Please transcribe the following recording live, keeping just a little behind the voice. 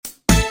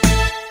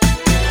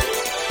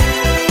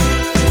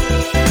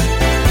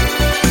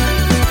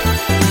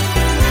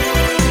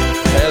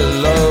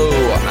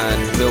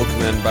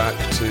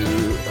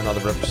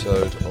another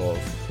episode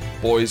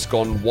of Boys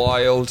Gone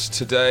Wild.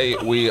 Today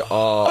we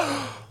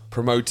are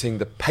promoting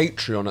the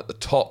Patreon at the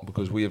top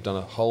because we have done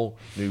a whole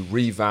new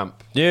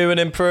revamp. New and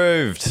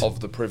improved. Of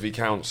the Privy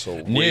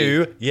Council.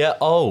 New, yet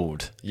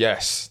old.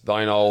 Yes,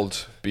 thine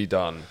old be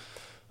done.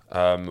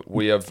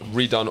 We have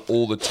redone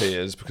all the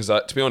tiers because,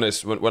 to be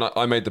honest, when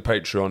I made the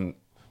Patreon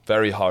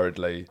very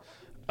hurriedly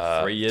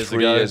 3 years ago.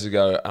 3 years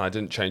ago, and I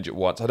didn't change it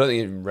once. I don't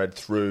think I even read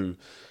through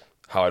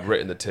how I'd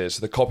written the tiers, so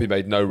the copy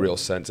made no real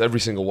sense. Every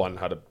single one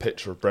had a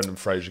picture of Brendan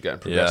Fraser getting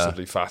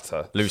progressively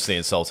fatter. Loosely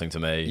insulting to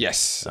me.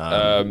 Yes.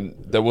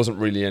 There wasn't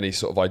really any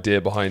sort of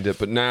idea behind it,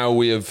 but now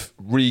we have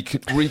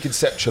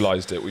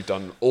reconceptualized it. We've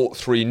done all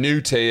 3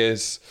 new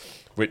tiers,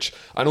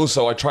 and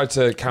also I tried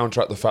to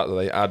counteract the fact that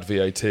they add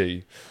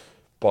VAT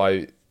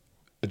by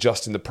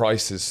adjusting the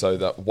prices so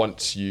that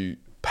once you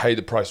pay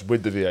the price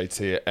with the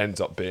VAT, it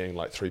ends up being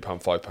like £3,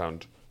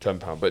 £5,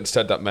 £10. But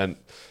instead that meant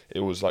it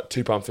was like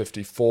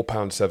 £2.50,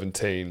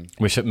 £4.17,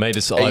 which made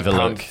us either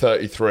look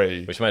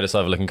 £8.33, which made us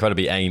either look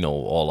incredibly anal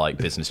or like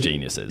business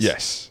geniuses.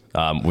 Yes,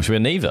 which we're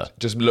neither.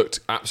 Just looked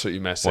absolutely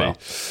messy. Well.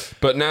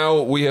 But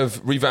now we have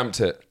revamped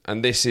it,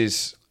 and this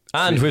is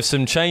with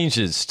some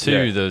changes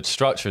to the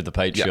structure of the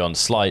Patreon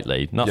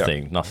slightly.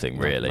 Nothing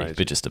really, amazing.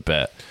 but just a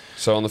bit.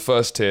 So on the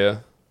first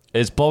tier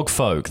is bog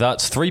folk.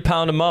 That's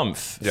 £3 a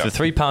month. Yeah. For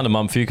 £3 a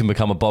month, you can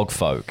become a bog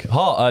folk.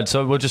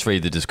 So we'll just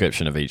read the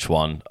description of each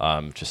one,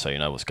 just so you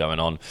know what's going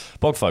on.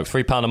 Bog folk,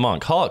 £3 a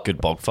month. Heart, good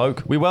bog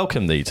folk. We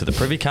welcome thee to the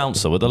Privy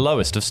Council at the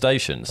lowest of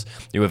stations.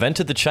 You have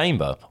entered the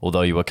chamber,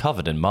 although you were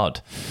covered in mud.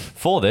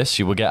 For this,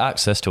 you will get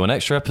access to an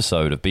extra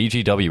episode of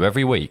BGW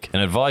every week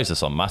and advise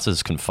us on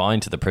matters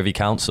confined to the Privy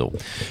Council.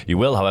 You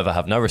will, however,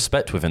 have no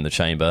respect within the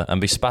chamber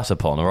and be spat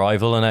upon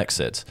arrival and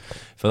exit.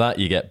 For that,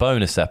 you get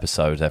bonus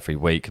episodes every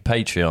week, a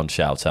Patreon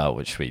shout-out,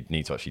 which we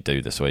need to actually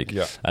do this week,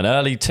 and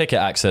early ticket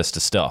access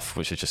to stuff,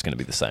 which is just going to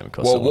be the same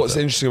across all of it. What's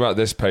interesting about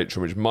this Patreon,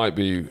 which might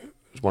be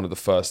one of the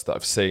first that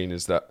I've seen,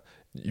 is that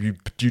you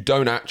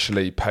don't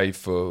actually pay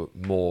for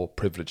more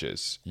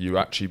privileges. You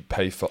actually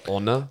pay for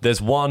honour. There's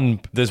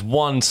one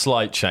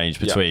slight change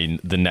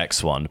between the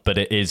next one, but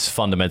it is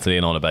fundamentally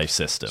an honour-based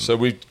system. So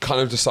we've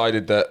kind of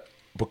decided that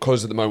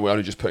because at the moment we're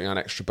only just putting out an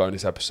extra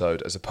bonus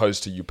episode, as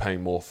opposed to you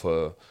paying more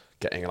for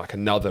getting like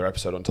another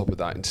episode on top of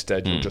that,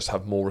 instead you'll just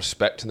have more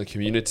respect in the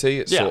community.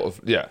 It's sort of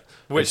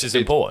which is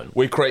important.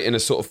 We're creating a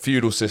sort of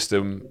feudal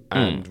system,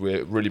 and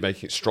we're really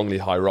making it strongly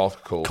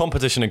hierarchical.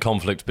 Competition and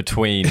conflict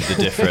between the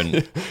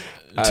different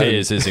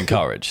tiers is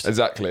encouraged.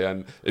 Exactly,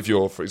 and if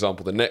you're, for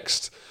example, the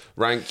next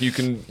rank, you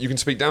can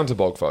speak down to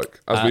bog folk,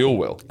 as we all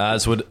will.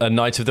 As would a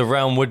Knight of the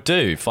Realm would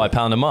do,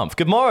 £5 a month.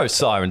 Good morrow,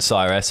 sire and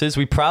siresses.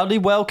 We proudly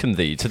welcome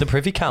thee to the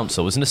Privy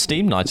Council as an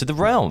esteemed Knight of the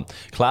Realm.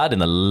 Clad in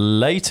the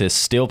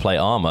latest steel plate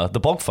armour,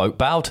 the bog folk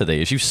bow to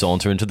thee as you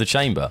saunter into the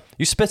chamber.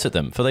 You spit at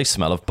them, for they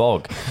smell of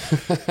bog.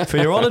 For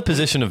your honoured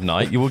position of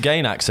knight, you will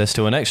gain access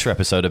to an extra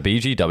episode of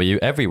BGW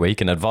every week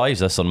and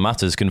advise us on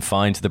matters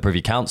confined to the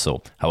Privy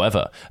Council.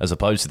 However, as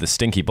opposed to the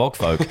stinky bog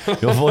folk,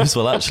 your voice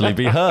will actually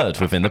be heard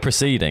within the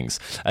proceedings,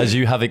 as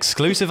you have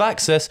exclusive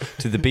access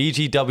to the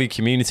BGW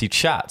community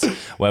chat,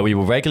 where we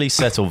will regularly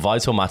settle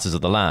vital matters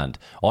of the land.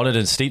 Honoured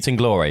and steeped in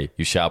glory,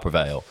 you shall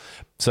prevail.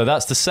 So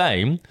that's the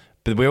same,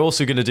 but we're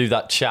also going to do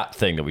that chat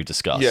thing that we've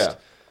discussed. Yeah.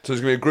 So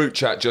there's going to be a group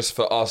chat just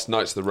for us,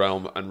 Knights of the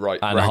Realm, and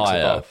ranks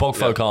higher. above. Bog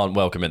folk aren't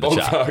welcome in the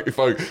chat.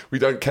 Folk, we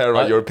don't care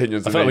about your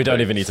opinions. I feel like we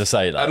don't even need to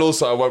say that. And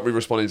also, I won't be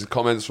responding to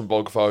comments from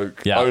bog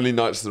folk. Yeah. Only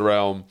Knights of the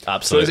Realm.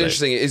 Absolutely. So it's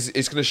interesting.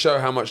 It's going to show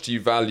how much do you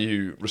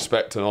value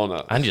respect and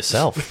honour. And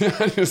yourself.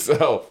 And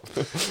yourself.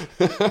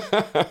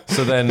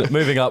 So then,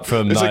 moving up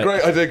from... It's a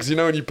great idea, because you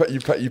know when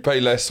you pay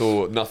less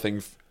or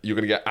nothing, you're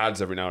going to get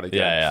ads every now and again.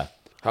 Yeah.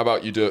 How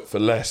about you do it for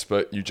less,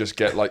 but you just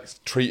get like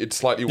treated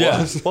slightly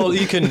worse? Yeah. Well,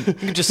 you can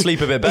just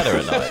sleep a bit better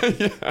at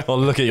night. Or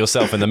look at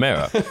yourself in the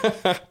mirror.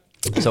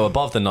 So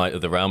above the Knight of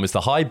the Realm is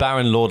the High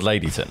Baron Lord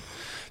Ladyton.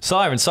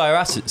 Sire and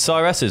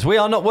siresses, we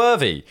are not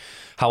worthy.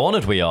 How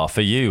honoured we are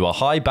for you, a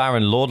High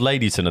Baron Lord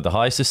Ladyton of the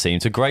highest esteem,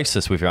 to grace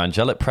us with your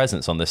angelic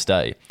presence on this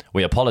day.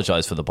 We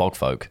apologise for the bog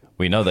folk.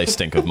 We know they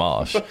stink of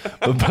marsh.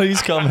 But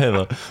please come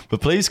hither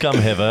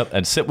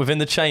and sit within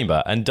the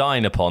chamber and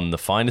dine upon the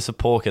finest of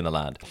pork in the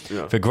land.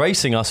 Yeah. For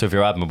gracing us with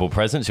your admirable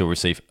presence, you'll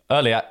receive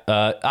early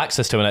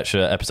access to an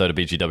extra episode of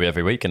BGW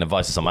every week and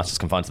advice us on matters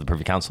confined to the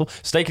Privy Council,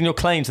 staking your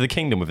claim to the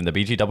kingdom within the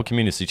BGW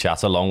community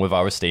chat along with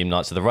our esteemed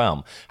Knights of the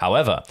Realm.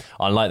 However,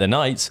 unlike the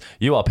Knights,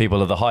 you are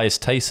people of the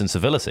highest taste and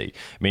civility,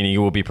 meaning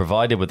you will be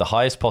provided with the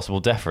highest possible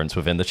deference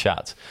within the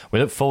chat. We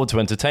look forward to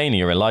entertaining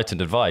your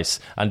enlightened advice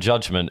and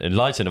judgment,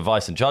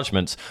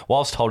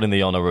 whilst holding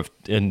the honour of,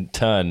 in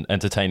turn,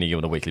 entertaining you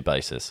on a weekly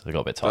basis. I got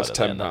a bit tired. That's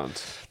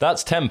 £10.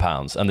 That's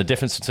 £10, and the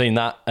difference between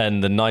that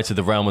and the Knight of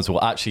the Realms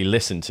will actually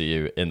listen to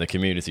you in the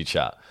community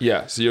chat.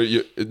 Yeah, so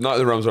Knight of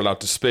the Realms are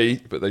allowed to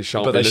speak, but they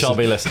shan't.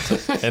 Be listened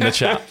to in the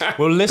chat.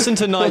 We'll listen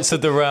to Knights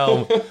of the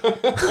Realm.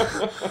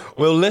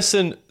 We'll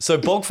listen. So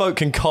Bogfolk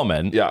can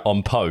comment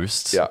on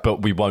posts,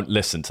 but we won't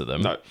listen to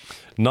them. No.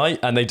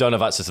 And they don't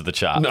have access to the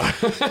chat. No.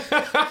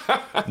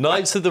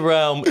 Knights of the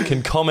Realm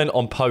can comment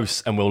on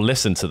posts and we'll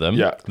listen to them.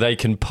 Yeah. They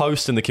can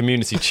post in the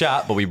community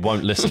chat, but we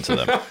won't listen to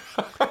them.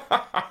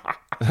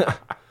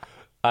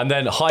 And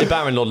then High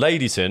Baron Lord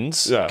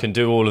Ladytons can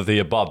do all of the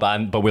above,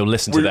 but we'll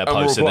listen to their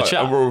posts in the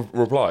chat. And we'll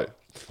reply.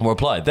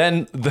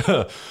 Then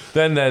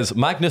there's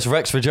Magnus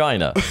Rex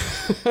Vagina,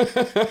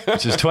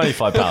 which is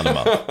 £25 a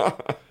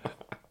month.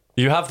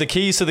 You have the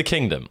keys to the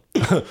kingdom.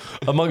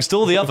 Amongst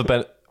all the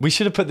other we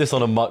should have put this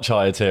on a much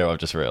higher tier, I've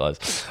just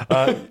realised.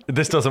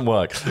 This doesn't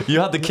work. You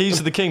have the keys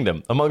to the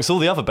kingdom. Amongst all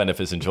the other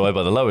benefits enjoyed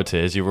by the lower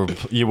tiers, you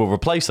will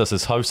replace us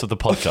as host of the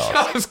podcast.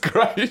 That's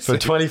crazy. For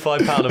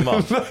 £25 a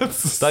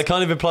month. That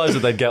kind of implies that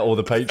they'd get all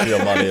the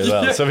Patreon money as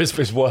well. So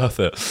it's worth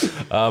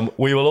it.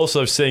 We will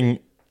also sing...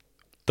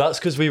 That's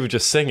because we were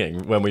just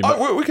singing when we...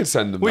 we can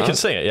send them We can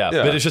sing it, yeah.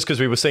 But it's just because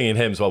we were singing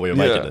hymns while we were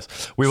making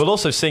this. We will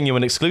also sing you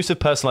an exclusive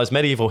personalised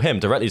medieval hymn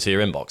directly to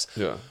your inbox.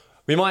 Yeah.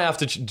 We might have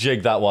to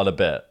jig that one a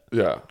bit.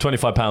 Yeah.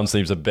 £25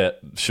 seems a bit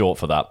short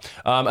for that.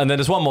 And then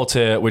there's one more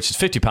tier, which is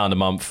 £50 a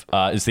month.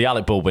 It's the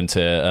Alec Baldwin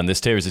tier, and this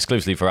tier is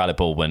exclusively for Alec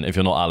Baldwin. If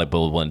you're not Alec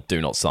Baldwin,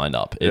 do not sign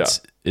up.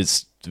 It's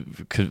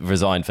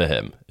resigned for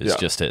him. It's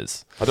just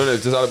his. I don't know,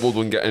 does Alec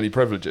Baldwin get any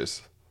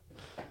privileges?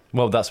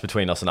 Well, that's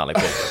between us and Alec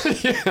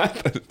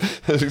Baldwin.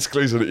 That's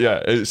exclusive.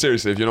 Yeah,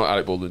 seriously, if you're not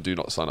Alec Baldwin, do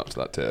not sign up to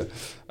that tier.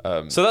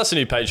 So that's a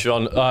new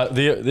Patreon.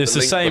 It's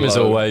the same as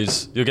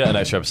always. You'll get an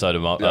extra episode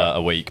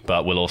a week,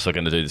 but we're also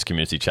going to do this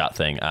community chat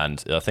thing.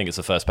 And I think it's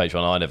the first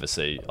Patreon I've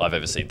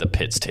ever seen that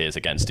pits tiers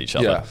against each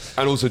other. Yeah,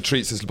 and also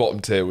treats this bottom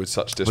tier with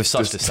such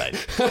disdain.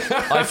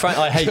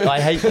 I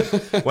hate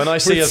them. When I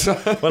see a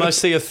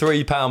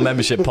 £3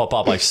 membership pop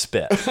up, I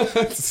spit.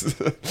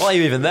 Why are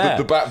you even there?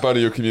 The backbone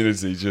of your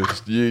community,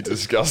 you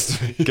disgust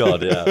me.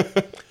 God, yeah.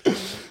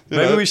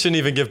 Maybe we shouldn't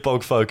even give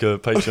Bogfolk a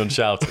Patreon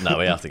shout. No,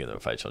 we have to give them a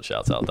Patreon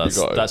shout out.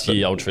 That's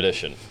ye old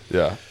tradition.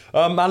 Yeah.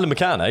 Madeline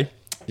McCann, eh?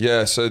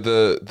 Yeah, so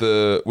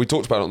we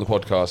talked about it on the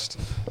podcast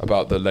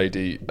about the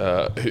lady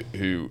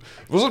who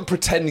wasn't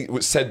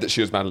pretending, said that she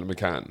was Madeline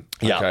McCann.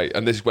 Okay,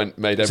 and this made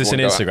everyone. Is this an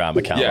Instagram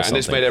account? Yeah, and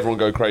this made everyone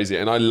go crazy,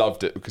 and I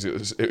loved it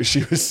because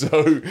she was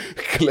so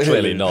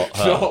clearly not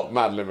her. Not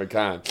Madeline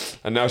McCann,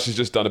 and now she's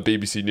just done a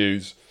BBC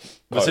News.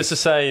 Was this the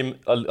same?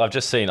 I've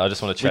just seen. I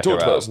just want to check. We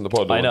talked her about out. this on the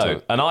pod. I know,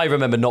 and I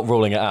remember not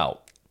ruling it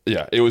out.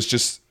 Yeah, it was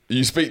just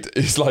you speak.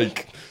 It's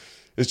like.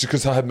 It's just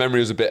because her memory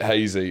was a bit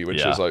hazy when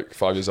she was like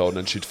 5 years old,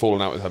 and she'd fallen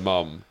out with her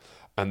mum,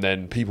 and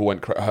then people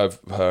went.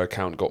 Her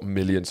account got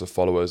millions of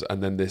followers,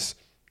 and then this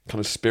kind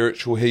of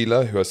spiritual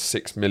healer who has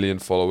 6 million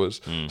followers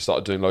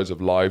started doing loads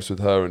of lives with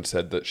her and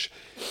said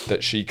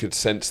that she could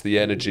sense the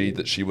energy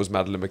that she was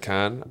Madeline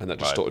McCann, and that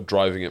just started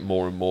driving it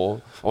more and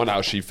more. I wonder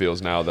how she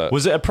feels now. That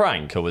was it a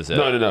prank or was it?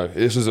 No.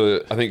 This was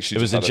I think she.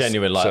 It was a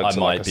genuine I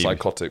might be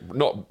psychotic,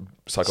 not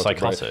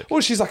psychotic. Right?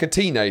 Well, she's like a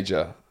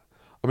teenager.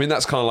 I mean,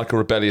 that's kind of like a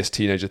rebellious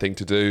teenager thing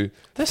to do.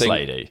 This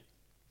lady?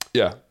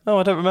 Yeah. Oh,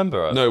 I don't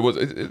remember her. No,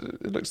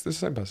 it looks the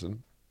same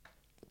person.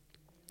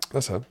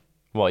 That's her.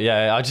 What?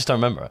 Yeah, I just don't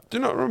remember her. Do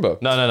you not remember?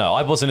 No.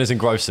 I wasn't as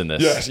engrossed in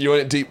this. Yes, you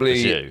went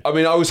deeply. I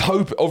mean, I was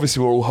hoping.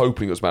 Obviously, we're all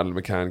hoping it was Madeline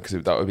McCann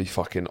because that would be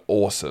fucking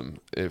awesome.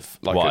 If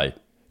like why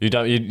you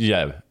don't?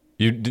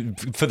 You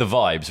for the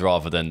vibes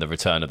rather than the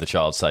return of the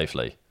child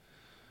safely.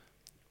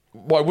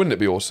 Why wouldn't it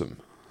be awesome?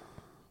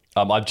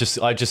 I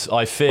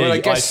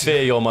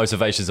fear your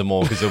motivations are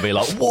more because you'll be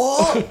like,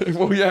 what?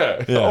 Well,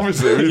 yeah.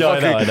 Obviously. I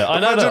know.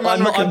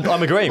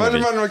 I'm agreeing with you.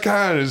 Madeline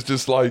McCann is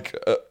just like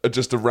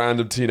just a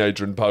random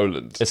teenager in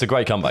Poland. It's a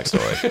great comeback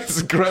story.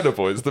 It's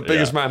incredible. It's the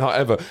biggest man heart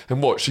ever.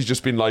 And she's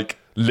just been like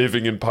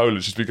living in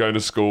Poland. She's been going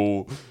to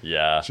school.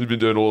 Yeah. She's been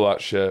doing all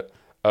that shit.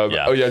 Oh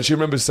yeah, and she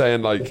remembers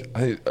saying like I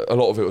think a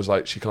lot of it was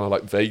like she kind of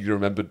like vaguely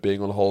remembered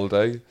being on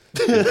holiday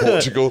in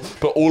Portugal,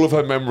 but all of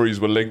her memories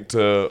were linked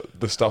to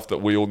the stuff that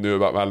we all knew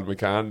about Madeline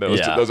McCann. There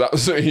was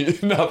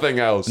absolutely nothing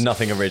else,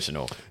 nothing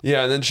original.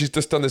 Yeah, and then she's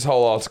just done this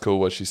whole article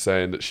where she's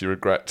saying that she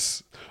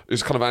regrets.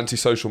 It's kind of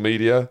anti-social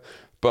media.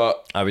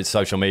 But it's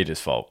social media's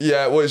fault.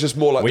 Yeah, well, it's just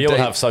more like we all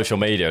have social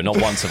media. Not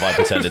once have I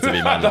pretended to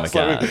be Madeline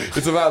McCann.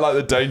 It's about like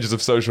the dangers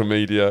of social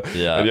media,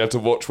 and you have to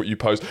watch what you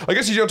post. I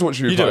guess you don't have to watch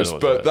what you post,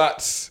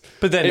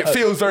 but then it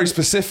feels very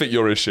specific.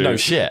 Your issue. No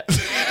shit.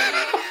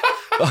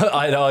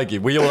 I'd argue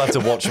we all have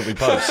to watch what we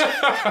post.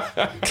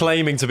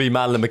 Claiming to be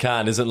Madeline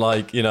McCann isn't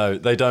like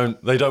they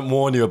don't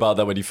warn you about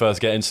that when you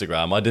first get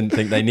Instagram. I didn't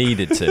think they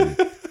needed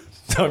to.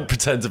 Don't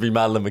pretend to be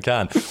Madeline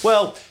McCann.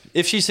 Well,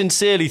 if she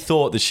sincerely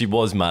thought that she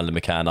was Madeline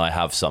McCann, I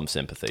have some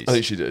sympathies. I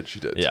think she did.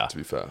 Yeah. To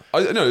be fair.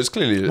 No, it's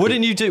clearly...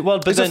 Wouldn't you do... Well,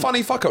 but it's a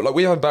funny fuck-up. Like,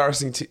 we have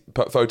embarrassing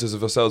photos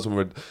of ourselves when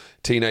we're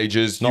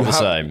teenagers. Not the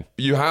same.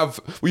 You have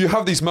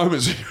these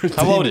moments...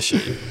 How old is she?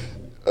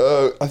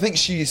 I think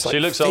she's like... She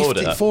looks 15,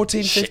 older.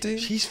 14, 15?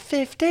 She's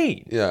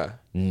 15? Yeah.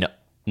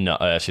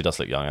 No, she does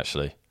look young,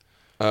 actually.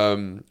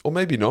 Or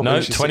maybe not. No,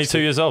 maybe she's 22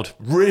 16. years old.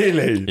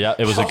 Really? Yeah,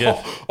 it was a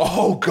gift.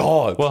 Oh,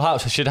 God. Well,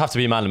 she'd have to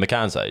be Madeline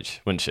McCann's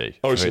age, wouldn't she?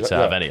 Oh, to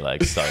have any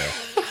legs. So.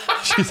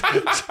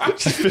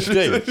 She's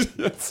 15.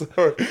 Yeah,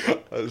 sorry,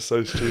 that's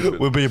so stupid.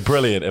 Would be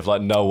brilliant if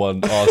like no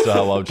one asked her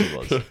how old she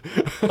was.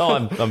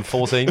 Oh, I'm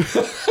 14.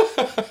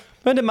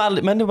 When did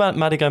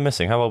Maddie go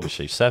missing? How old was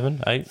she?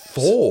 7, 8?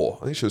 4.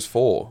 I think she was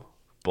 4.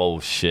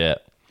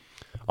 Bullshit.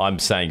 I'm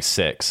saying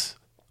 6.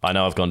 I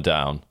know I've gone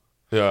down.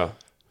 Yeah.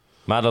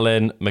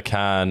 Madeline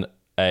McCann,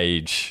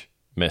 age,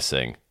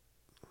 missing.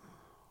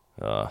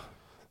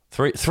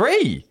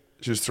 3.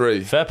 She was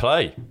 3. Fair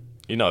play.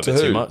 You know a bit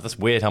too much. That's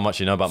weird how much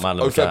you know about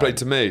Madeline McCann. Fair play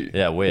to me.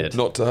 Yeah, weird.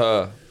 Not to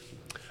her.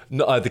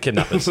 No, the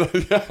kidnappers.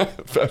 Yeah,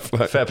 fair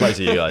play. Fair play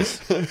to you guys.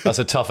 That's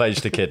a tough age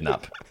to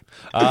kidnap.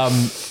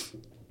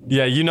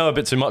 Yeah, you know a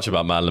bit too much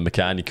about Madeline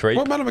McCann, you creep.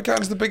 Well, Madeline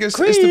McCann's the biggest.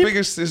 Creep.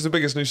 It's the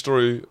biggest news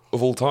story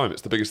of all time.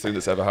 It's the biggest thing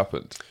that's ever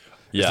happened.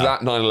 Yeah. It's that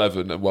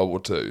 9/11 and World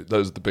War II.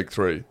 Those are the big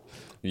 3.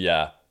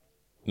 Yeah.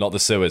 Not the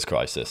Suez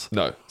crisis.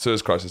 No,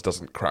 Suez Crisis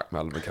doesn't crack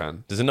Madeline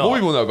McCann. Does it not? More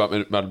people know about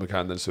Madeline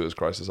McCann than Suez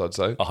Crisis, I'd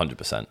say.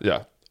 100%.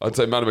 Yeah, I'd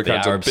say Madeline The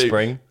McCann's Arab a big.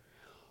 Spring.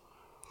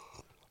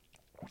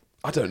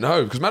 I don't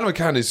know because Madeline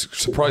McCann is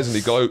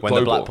surprisingly global. When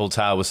the Blackpool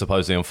Tower was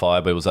supposedly on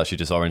fire, but it was actually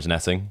just orange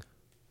netting.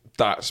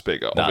 That's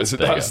bigger. That's obviously.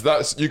 bigger.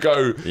 That's you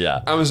go.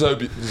 Yeah.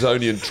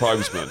 Amazonian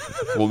tribesmen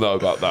will know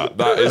about that.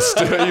 That is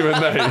still even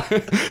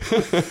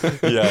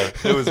they. Yeah,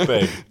 it was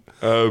big.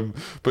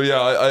 But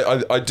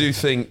yeah, I do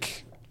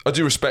think I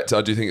do respect it.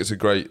 I do think it's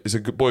a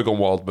good boy gone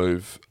wild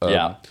move.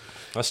 Yeah,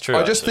 that's true.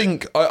 I just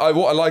think what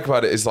I like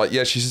about it is like,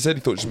 yeah, she said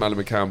he thought she was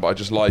Madeline McCann, but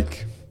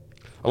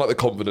I like the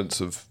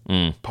confidence of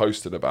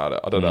posting about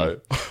it. I don't know.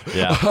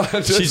 Yeah,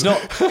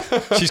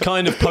 she's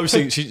kind of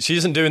posting. She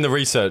isn't doing the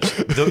research.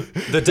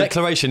 The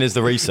declaration is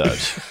the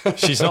research.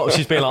 She's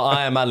being like,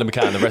 I am Madeline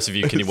McCann. The rest of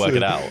you, can you work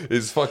it out?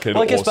 It's fucking.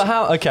 Well, I guess, awesome. but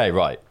how? Okay,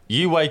 right.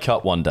 You wake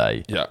up one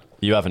day. Yeah.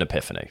 You have an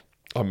epiphany.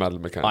 I'm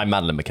Madeline McCann. I'm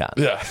Madeline McCann.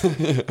 Yeah.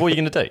 What are you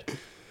going to do?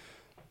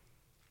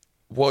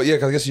 Well, yeah,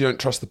 'cause I guess you don't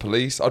trust the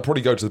police. I'd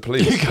probably go to the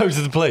police. You go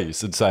to the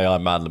police and say,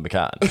 I'm Madeline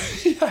McCann.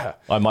 Yeah.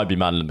 I might be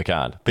Madeline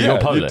McCann. But Yeah,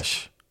 you're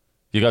Polish.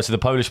 You go to the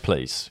Polish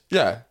police.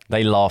 Yeah.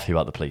 They laugh you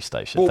at the police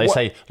station. Well, they what-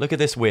 say, look at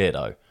this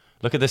weirdo.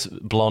 Look at this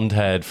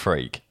blonde-haired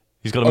freak.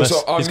 He's got a,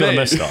 he's got a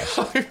moustache.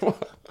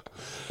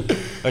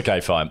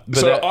 Okay, fine. But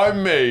So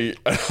I'm me,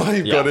 and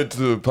I've Yeah. gone into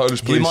the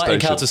Polish police you might station.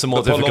 encounter some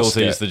more the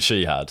difficulties Poloskie. than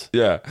she had.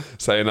 Yeah,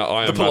 saying that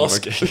I am Madeline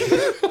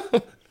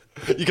McCann.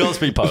 You can't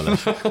speak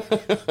Polish.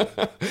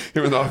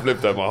 Even though I've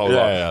lived there my whole Yeah,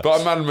 life. yeah. But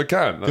I'm Madeline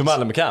McCann. You're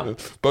Madeline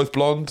McCann. Both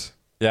blonde.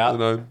 Yeah. You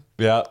know,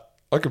 Yeah.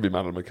 I could be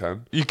Madeline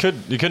McCann. You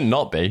couldn't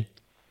not be.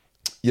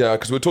 Yeah,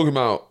 because we're talking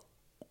about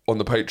on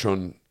the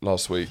Patreon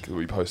last week that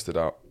we posted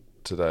out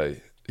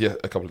today. Yeah,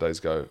 a couple of days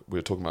ago, we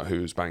were talking about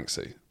who's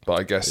Banksy. But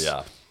I guess,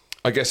 Yeah.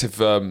 I guess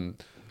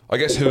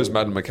who is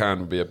Madeline McCann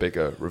would be a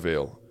bigger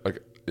reveal.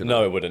 Like, you know.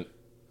 No, it wouldn't.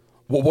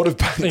 What if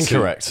Banksy?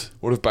 Incorrect.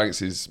 What if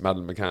Banksy's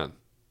Madeline McCann?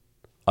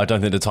 I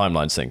don't think the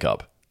timelines sync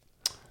up.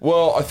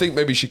 Well, I think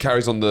maybe she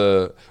carries on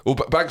the. Well,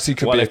 Banksy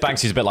could Well, be. if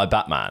Banksy's a bit like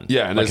Batman,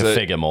 Yeah, and like there's a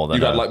figure more than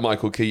you've had a- like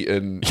Michael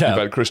Keaton. Yeah. You've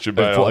had Christian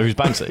Bale. Who's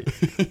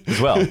Banksy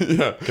as well?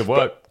 Yeah, Good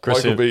work, But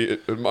Christian.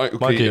 Michael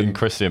Michael Keaton, and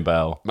Christian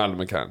Bale.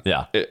 Madeline McCann.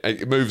 Yeah.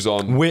 It moves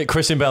on.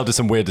 Christian Bale did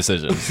some weird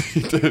decisions.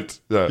 He did.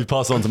 Yeah. He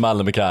passed on to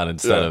Madeline McCann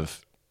instead Yeah.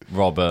 of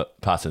Robert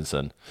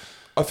Pattinson.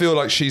 I feel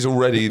like she's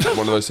already one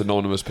of those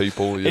anonymous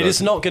people. It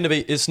is not going to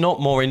be. It's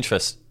not more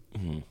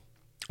interesting.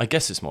 I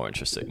guess it's more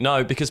interesting.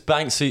 No, because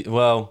Banksy.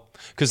 Well,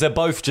 because they're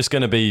both just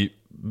going to be.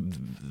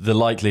 The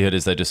likelihood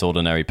is they're just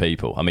ordinary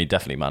people. I mean,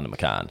 definitely Madeline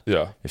McCann.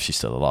 Yeah. If she's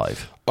still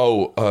alive.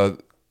 Oh,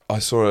 I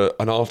saw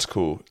an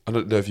article. I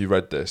don't know if you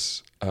read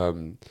this,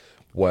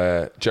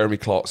 where Jeremy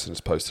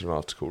Clarkson's posted an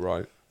article,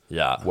 right?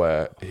 Yeah.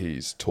 Where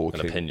he's talking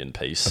An opinion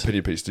piece.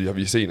 Opinion piece. Have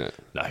you seen it?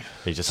 No,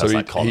 he just So has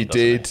that column. he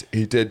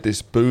did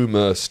this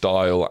boomer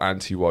style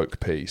anti woke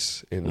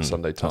piece in the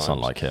Sunday Times. That's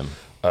unlike him.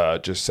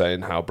 Just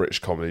saying how British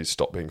comedies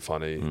stopped being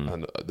funny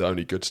and the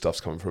only good stuff's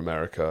coming from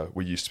America.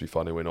 We used to be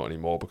funny, we're not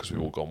anymore because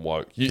we've all gone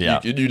woke. You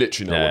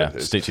literally know what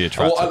it is. Stick to your And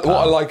tracks. what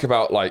I like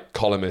about like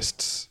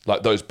columnists,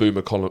 like those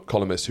boomer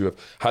columnists who have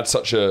had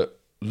such a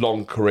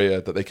long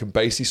career that they can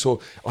basically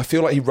I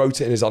feel like he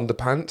wrote it in his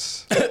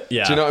underpants.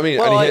 Yeah. Do you know what I mean?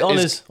 Well, and on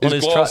his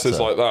his glasses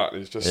tractor. like that.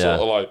 He's just Yeah.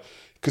 sort of like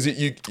because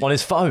you On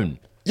his phone.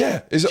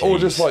 yeah, is it all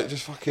just Jeez. like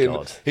just fucking?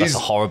 God, that's a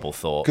horrible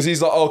thought. Because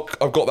he's like, oh,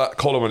 I've got that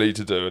column I need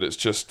to do, and it's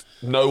just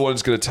no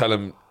one's going to tell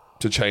him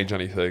to change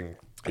anything.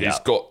 And Yeah. he's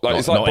got like Not-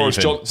 it's like not Boris,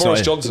 even- it's Boris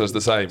not- Johnson is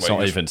the same. It's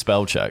not even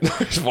spell check.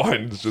 It's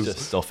fine. It's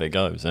Just off it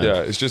goes.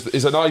 yeah, it's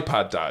an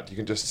iPad dad. You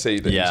can just see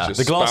that. Yeah, he's just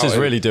the glasses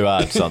spouting. really do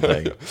add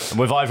something.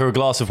 With either a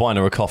glass of wine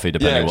or a coffee,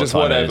 depending Yeah, what just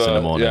time it is in whatever,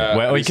 the morning.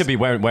 yeah. Or he could be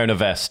wearing a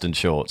vest and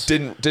shorts.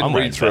 Didn't I'm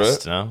wearing read through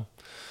vest it. now.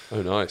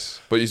 Oh, nice.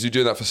 But is you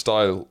doing that for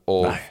style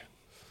or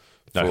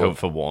No,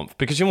 for warmth.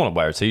 Because you want to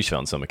wear a t-shirt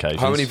on some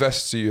occasions. how many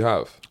vests do you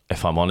have?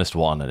 If I'm honest,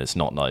 one, and it's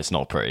not nice,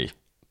 not pretty.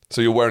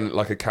 So you're wearing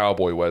like a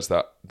cowboy wears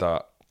that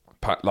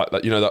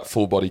like you know that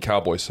full body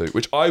cowboy suit,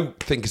 which I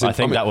think is. I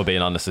think that would be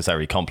an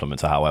unnecessary compliment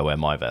to how I wear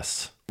my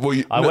vests.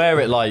 Well, I wear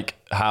it like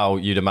how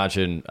you'd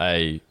imagine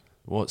Do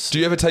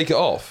you ever take it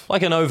off?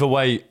 like an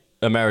overweight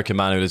American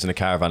man who lives in a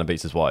caravan and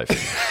beats his wife.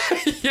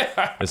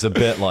 Yeah. It's a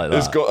bit like that.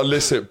 It's got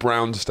illicit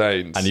brown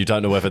stains. And you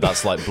don't know whether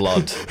that's like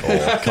blood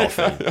or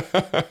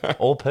coffee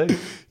or poo.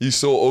 You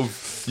sort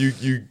of,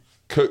 you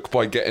cook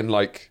by getting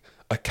like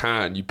a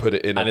can, you put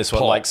it in and a it's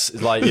pot. what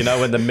like you know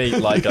when the meat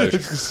like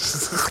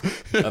goes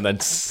and then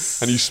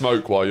and you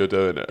smoke while you're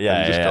doing it. yeah,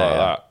 and you just yeah, go like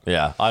yeah. that.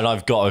 Yeah, and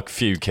I've got a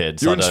few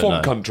kids. You're I in don't swamp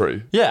know.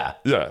 country. Yeah,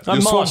 Yeah. I'm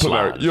You're swamp marshland.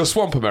 American. You're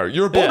swamp American.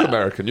 You're a bog Yeah.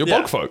 American. You're Yeah.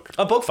 bog folk.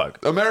 A bog folk.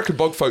 American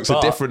bog folk's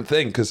a different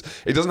thing because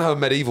it doesn't have a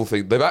medieval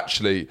thing. They've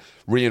actually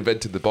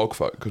reinvented the bog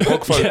folk.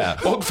 Because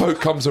bog folk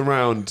comes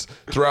around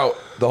throughout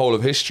the whole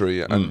of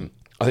history. And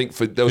I think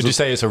there was Would you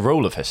say it's a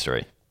rule of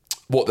history?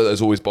 that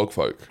there's always bog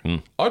folk?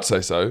 I'd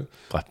say so.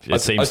 It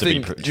seems to be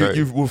true.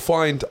 You will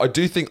find, I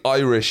do think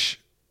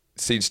Irish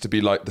seems to be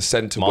like the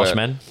centre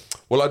Marshmen?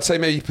 Well, I'd say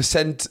maybe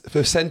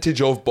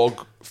percentage of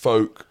bog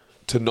folk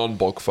to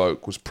non-bog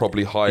folk was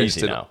probably highest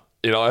Easy now.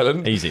 in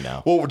Ireland. Easy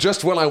now. Well,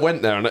 just when I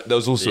went there, and there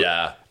was also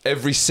Yeah.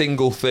 every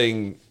single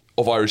thing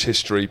of Irish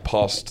history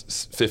past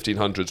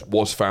 1500s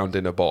was found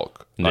in a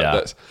bog. Like Yeah.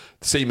 that's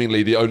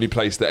seemingly the only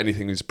place that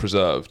anything is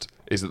preserved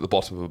is at the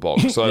bottom of a bog.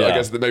 So Yeah. I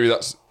guess that maybe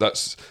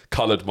that's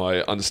coloured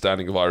my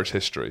understanding of Irish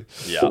history.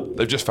 Yeah.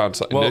 They've just found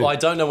something Well, new. I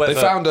don't know whether-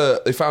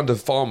 they found a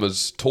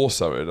farmer's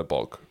torso in a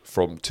bog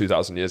from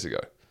 2,000 years ago.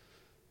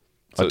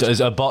 So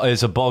Is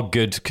a bog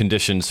good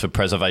conditions for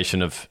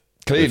preservation of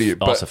clearly,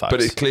 artifacts?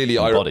 but it's clearly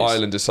and bodies?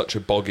 Ireland is such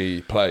a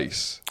boggy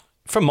place.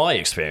 From my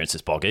experience,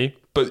 it's boggy.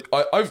 But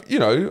I've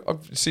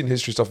seen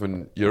history stuff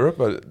in Europe.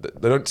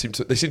 But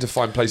they seem to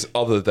find places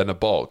other than a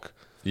bog.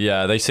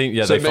 Yeah, they seem.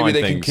 Yeah, So they maybe find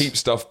they things. can keep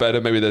stuff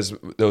better. Maybe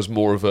there was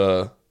more of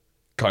a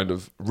kind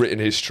of written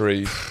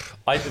history.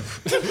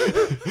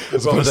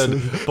 Rather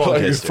than bog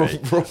history,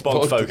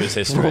 bog focus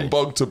history. From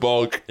bog to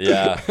bog.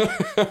 Yeah,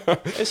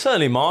 it's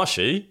certainly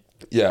marshy.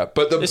 Yeah,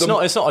 but It's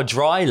not a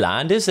dry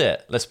land, is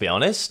it? Let's be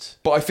honest.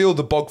 But I feel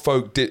the bog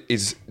folk there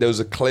was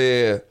a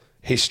clear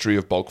history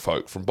of bog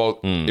folk from bog.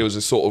 It was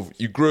a sort of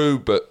you grew,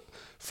 but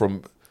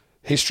from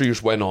history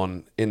just went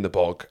on in the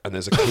bog, and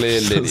there's a clear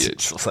lineage.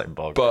 It's like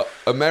bog. But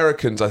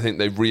Americans, I think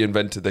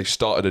they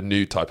started a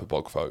new type of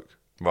bog folk.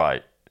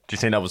 Right. Do you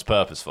think that was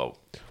purposeful?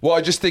 Well,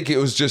 I just think it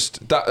was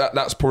just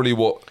that's probably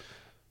what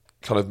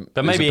kind of.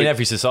 But maybe in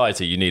every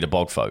society you need a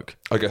bog folk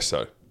I guess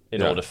so.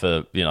 in order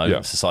for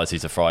society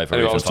to thrive. Or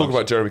Anyway, I even was talking function.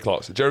 about Jeremy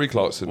Clarkson. Jeremy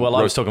Clarkson. Well,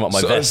 I was talking about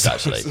my vest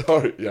actually.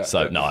 Sorry, yeah.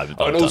 So no, I've and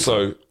done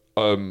also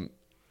on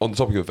the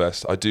topic of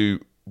vest, I do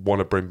want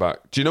to bring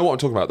back. Do you know what I'm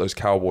talking about? Those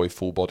cowboy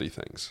full body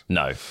things.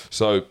 No.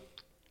 So,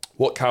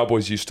 what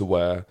cowboys used to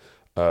wear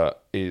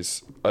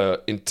is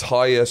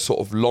entire sort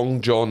of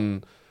long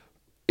john.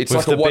 It's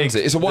With like a the onesie.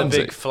 big- It's a the onesie.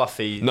 big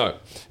fluffy. No.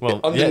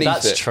 Well, underneath yeah,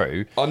 that's it,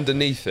 true.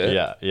 Underneath it.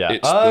 Yeah, yeah.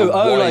 It's the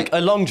white- like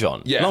a long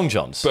john. Yeah. Long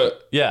johns.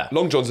 But yeah,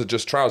 long johns are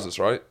just trousers,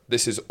 right?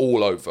 This is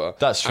all over.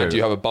 that's true. And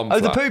you have a bum Oh,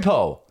 the flap. poop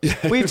hole.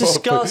 We've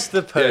discussed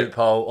the poop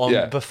hole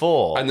on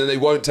before. And then they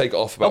won't take it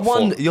off about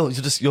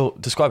You're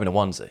describing a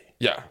onesie,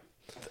 Yeah.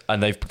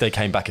 and they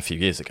came back a few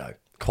years ago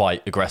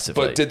quite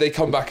aggressively. But did they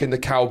come back in the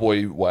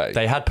cowboy way?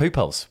 They had poop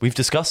holes. We've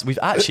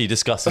actually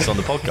discussed this on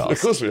the podcast. Of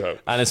course we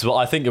have. And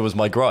I think it was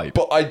my gripe.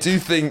 But I do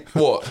think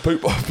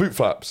poop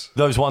flaps.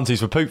 Those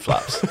onesies were poop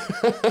flaps.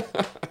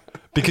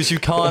 Because you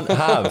can't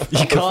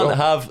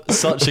have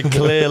such a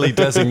clearly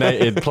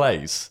designated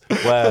place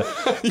where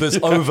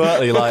there's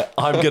overtly like,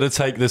 I'm going to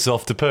take this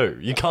off to poo.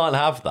 You can't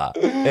have that.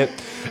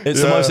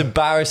 It's the most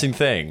embarrassing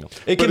thing.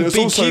 It can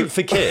be cute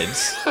for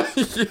kids,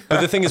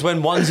 but the thing is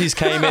when onesies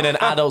came in and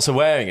adults are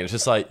wearing it, it's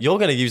just like, you're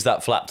going to use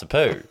that flap to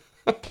poo.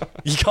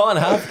 You can't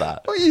have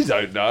that. Well, you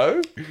don't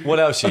know.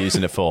 What else are you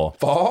using it for?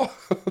 Bar?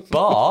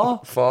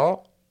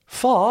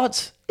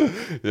 Fart?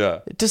 Yeah.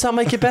 Does that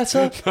make it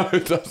better? No,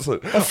 it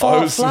doesn't. A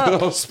fart flap? I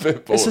was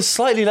spitballing. It's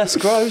slightly less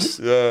gross.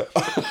 Yeah.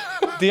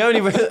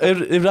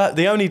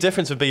 The only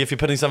difference would be if you're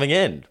putting something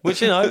in,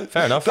 which,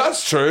 fair enough.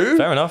 That's true.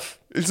 Fair enough.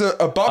 It's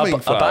a bumming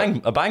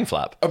flap. A bang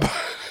flap.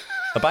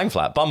 A bang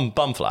flap.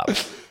 Bum flap.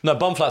 No,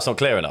 bum flap's not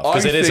clear enough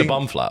because it is a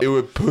bum flap. It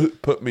would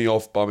put me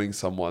off bumming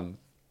someone.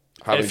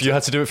 If you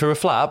had to do it for a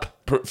flap.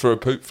 For a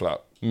poop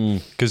flap.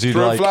 Because you'd For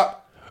like... a flap.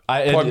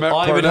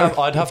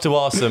 I'd have to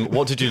ask them,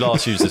 what did you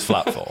last use this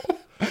flap for?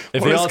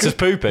 If the answer's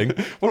pooping...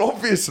 Well,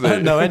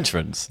 obviously. No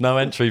entrance. No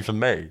entry from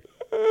me.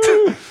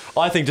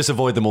 I think just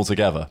avoid them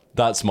altogether.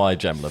 That's my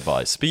general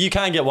advice. But you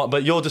can get one.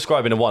 But you're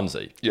describing a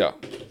onesie. Yeah.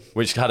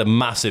 Which had a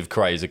massive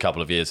craze a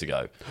couple of years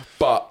ago.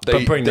 But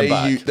bring them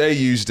back. They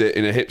used it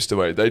in a hipster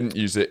way. They didn't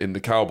use it in the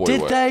cowboy way.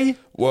 Did they?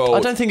 Well, I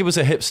don't think it was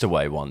a hipster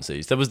way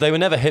onesies. They were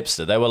never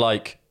hipster. They were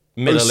like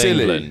middle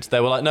silly. England. They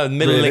were like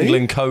middle Really?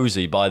 England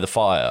cozy by the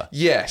fire.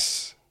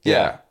 Yes.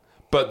 Yeah.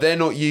 But they're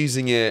not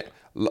using it.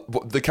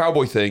 The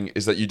cowboy thing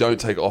is that you don't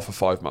take it off for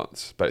 5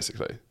 months,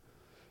 basically.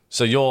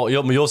 So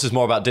yours is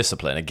more about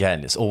discipline.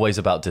 Again, it's always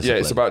about discipline.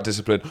 Yeah, it's about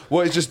discipline.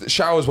 Well, it's just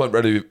showers weren't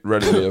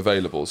readily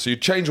available, so you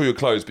change all your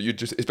clothes, but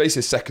it's basically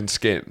a second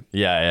skin.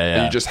 Yeah.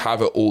 And you just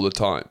have it all the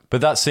time.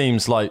 But that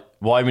seems like,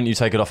 why wouldn't you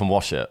take it off and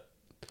wash it?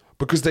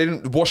 Because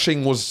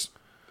washing was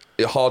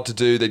hard to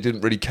do. They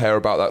didn't really care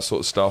about that sort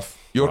of stuff.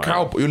 You're a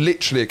cowboy. You're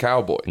literally a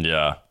cowboy.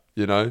 Yeah.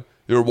 You're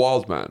You're a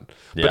wild man.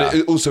 Yeah. But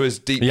it also is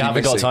deeply You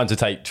haven't missing. got time to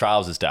take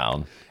trousers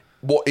down.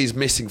 What is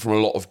missing from a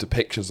lot of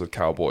depictions of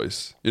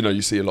cowboys,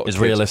 you see a lot of Is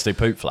kids. realistic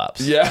poop flaps.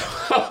 Yeah.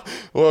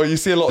 Well, you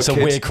see a lot It's of a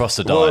kids. weird cross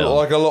to dial. Well,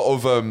 like a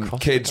lot of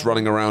kids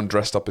running around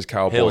dressed up as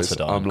Heel cowboys. to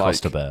dial, I'm cross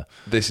like, to bear.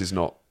 this is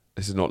not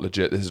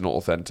legit. This is not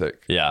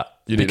authentic. Yeah.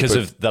 You need Because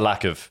to of the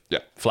lack of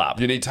flap.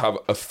 You need to have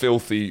a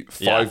filthy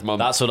Yeah, 5 month.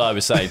 That's what I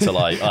was saying to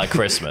like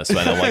Christmas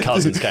when all my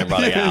cousins came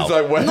running out.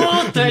 It's like,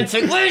 Not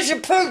authentic. Where's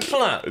your poop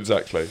flap?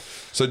 Exactly.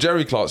 So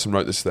Jeremy Clarkson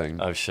wrote this thing.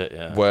 Oh shit!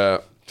 Yeah.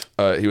 Where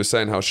he was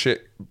saying how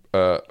shit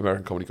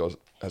American comedy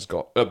has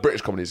got,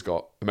 British comedy's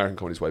got, American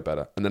comedy's way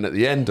better. And then at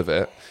the end of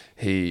it,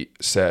 he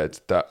said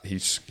that he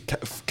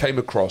came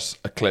across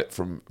a clip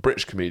from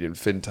British comedian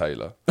Finn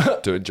Taylor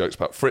doing jokes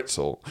about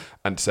Fritzl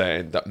and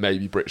saying that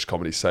maybe British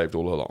comedy saved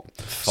all along.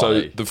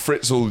 Funny. So the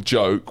Fritzl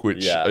joke,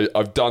 which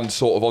I've done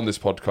sort of on this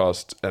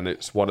podcast, and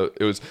it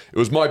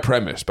was my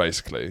premise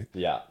basically.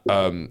 Yeah.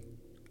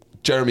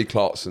 Jeremy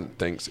Clarkson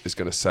thinks is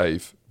going to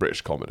save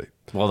British comedy.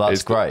 Well,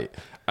 that's great.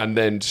 And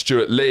then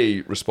Stuart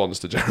Lee responds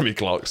to Jeremy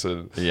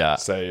Clarkson Yeah.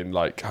 saying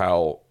like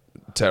how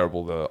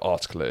terrible the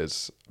article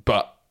is,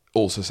 but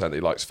also saying he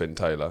likes Finn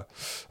Taylor.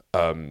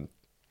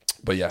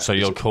 But yeah. So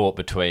you're caught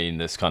between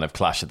this kind of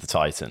Clash of the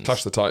Titans. Clash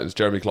of the Titans,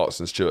 Jeremy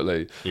Clarkson, Stuart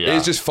Lee. Yeah.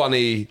 It's just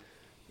funny.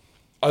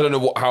 I don't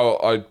know how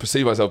I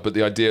perceive myself, but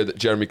the idea that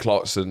Jeremy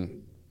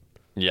Clarkson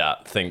Yeah,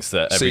 thinks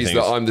that sees everything's...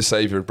 that I'm the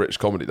saviour of British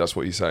comedy, that's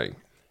what he's saying.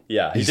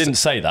 Yeah, he didn't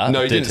say that.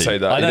 No, he didn't say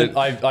that.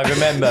 I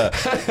remember.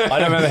 I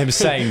don't remember him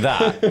saying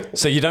that.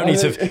 So you don't need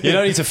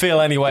to feel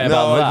any way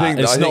about that.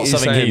 It's not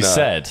something he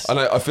said. And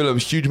I feel a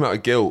huge amount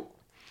of guilt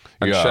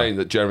and Yeah. shame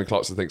that Jeremy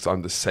Clarkson thinks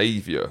I'm the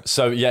saviour.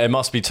 So yeah, it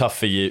must be tough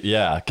for you.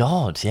 Yeah,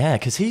 God, yeah,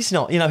 because he's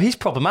not. He's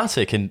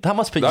problematic, and that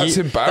must put That's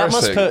you. That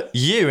must embarrassing. put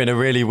you in a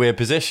really weird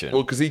position.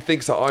 Well, because he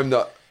thinks that I'm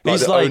the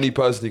He's the like- only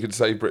person who can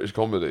save British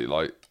comedy.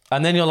 Like,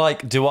 And then you're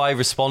like, do I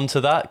respond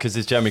to that? Because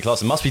it's Jeremy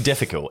Clarkson. It must be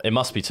difficult. It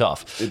must be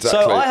tough. Exactly.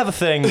 So I have a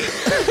thing.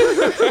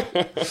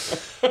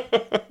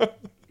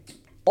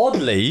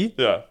 Oddly,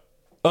 yeah,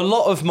 a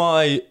lot of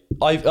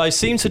I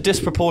seem to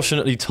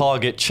disproportionately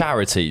target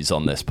charities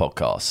on this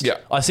podcast. Yeah.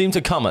 I seem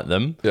to come at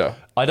them. Yeah.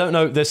 I don't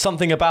know. There's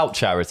something about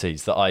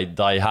charities that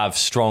I have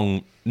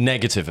strong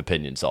negative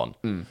opinions on.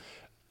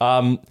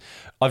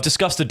 I've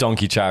discussed the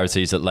donkey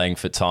charities at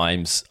length at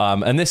times,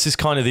 and this is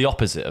kind of the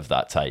opposite of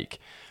that take.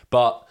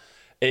 But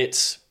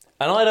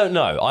and I don't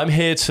know. I'm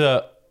here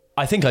to,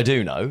 I think I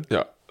do know.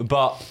 Yeah.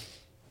 But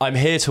I'm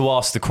here to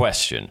ask the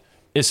question.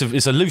 It's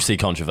a loosely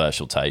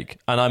controversial take,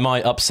 and I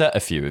might upset a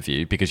few of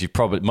you because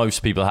most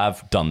people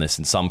have done this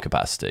in some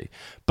capacity.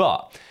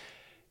 But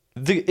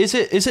is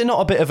it not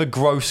a bit of a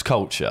gross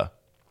culture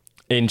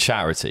in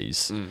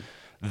charities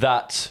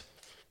that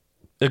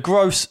a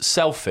gross,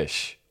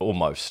 selfish,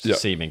 almost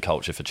seeming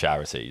culture for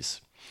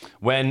charities?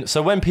 When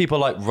people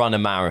like run a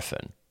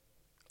marathon,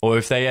 or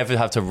if they ever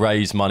have to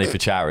raise money for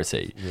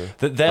charity,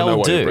 that they'll I know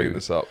why do. you're bringing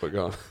this up, but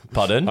go on.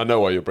 Pardon? I know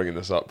why you're bringing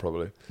this up,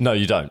 probably. No,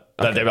 you don't.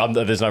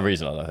 There's no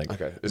reason, I don't think.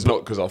 Okay, it's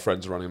not because our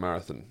friends are running a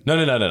marathon. No.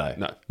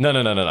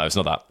 It's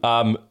not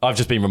that. I've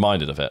just been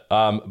reminded of it.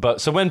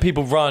 But so when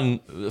people run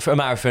for a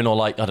marathon or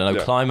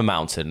climb a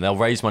mountain, they'll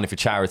raise money for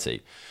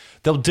charity.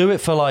 They'll do it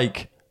for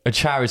like a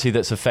charity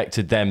that's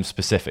affected them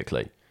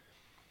specifically.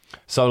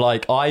 So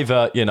like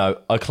either,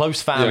 a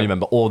close family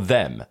member or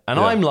them. And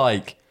I'm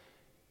like,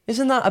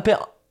 isn't that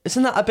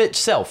a bit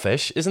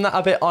selfish? Isn't that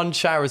a bit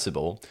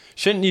uncharitable?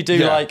 Shouldn't you do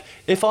like,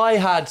 if I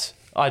had,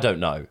 I don't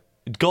know,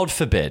 God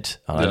forbid,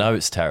 and I know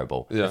it's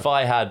terrible, if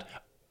I had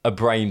a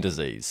brain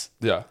disease,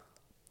 that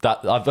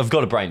I've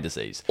got a brain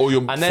disease, Or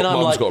your and then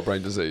mum's got a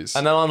brain disease,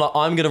 and then I'm like,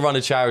 I'm going to run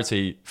a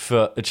charity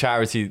for a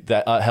charity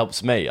that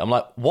helps me. I'm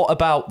like, what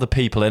about the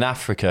people in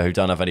Africa who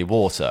don't have any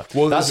water?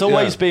 Well, that's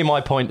always been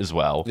my point as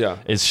well. Yeah.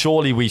 Is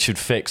surely we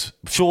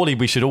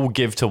should all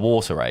give to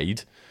water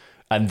aid.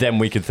 And then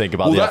we can think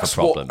about the other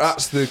problems.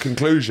 That's the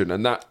conclusion,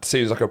 and that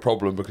seems like a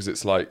problem because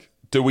it's like,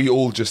 do we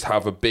all just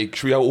have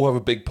should we all have a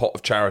big pot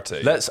of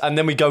charity? And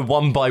then we go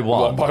one by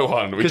one. One by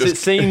one. Because it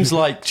seems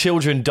like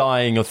children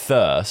dying of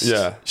thirst.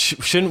 Yeah.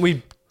 Shouldn't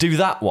we do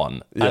that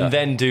one? Yeah. And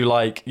then do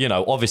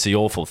obviously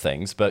awful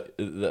things, but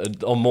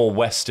on more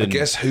Western... I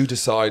guess who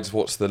decides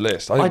what's the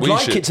list? I'd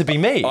like it to be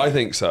me. I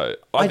think so.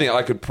 I think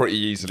I could pretty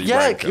easily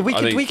rank them.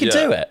 we could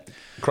do it.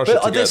 Crush but it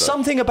together. there's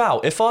something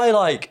about, if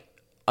I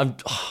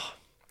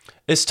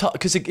it's tough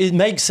because it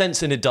makes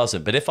sense and it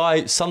doesn't. But if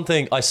I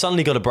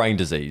suddenly got a brain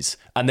disease,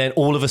 and then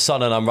all of a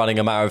sudden I'm running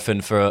a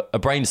marathon for a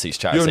brain disease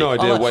charity. You have no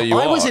idea where you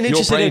are. I wasn't Your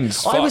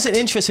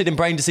interested in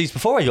brain disease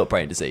before I got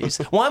brain disease.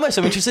 Why am I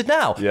so interested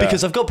now? Yeah.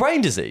 Because I've got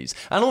brain disease,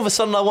 and all of a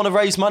sudden I want to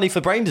raise money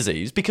for brain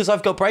disease because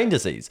I've got brain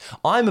disease.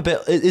 I'm a bit.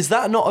 Is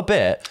that not a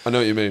bit? I know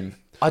what you mean.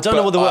 I don't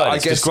know what the word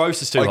is. Because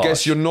gross is too harsh. I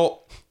guess you're not.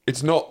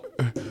 It's not.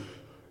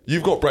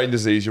 You've got brain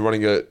disease. You're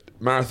running a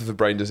marathon for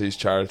brain disease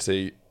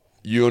charity.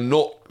 You're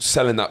not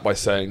selling that by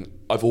saying,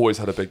 I've always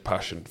had a big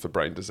passion for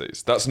brain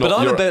disease. That's not. But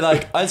I'm a bit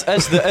like, as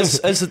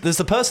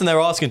the person they're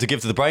asking to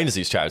give to the brain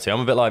disease charity, I'm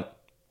a bit like,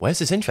 where's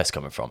this interest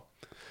coming from?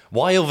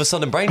 Why all of a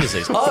sudden brain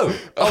disease? Oh,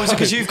 is it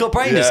because you've got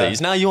brain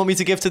disease? Now you want me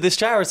to give to this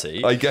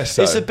charity? I guess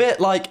so. It's a bit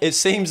like, it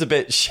seems a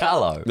bit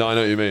shallow. No, I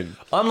know what you mean.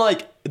 I'm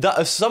like, that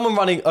if someone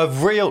running a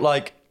real,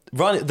 like,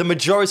 the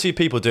majority of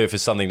people do it for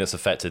something that's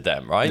affected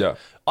them, right? Yeah.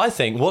 I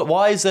think,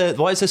 why is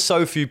there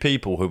so few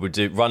people who would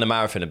run a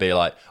marathon and be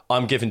like,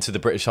 I'm giving to the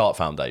British Heart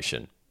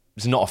Foundation?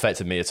 It's not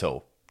affected me at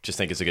all. Just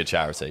think it's a good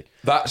charity.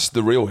 That's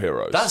the real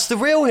heroes. That's the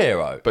real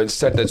hero. But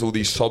instead, there's all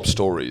these sob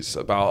stories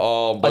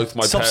about both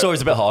my sob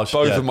stories a bit harsh.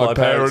 Both of my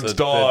parents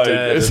died.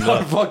 It's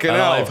like fucking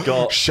hell. I've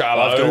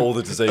got all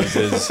the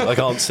diseases. I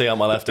can't see on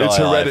my left eye. It's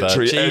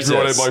hereditary. Jesus.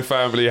 Everyone in my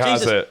family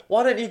has it.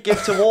 Why don't you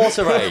give to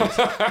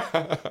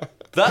WaterAid?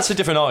 That's a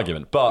different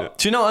argument. But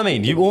do you know what I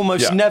mean? You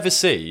almost never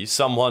see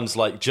someone's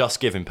like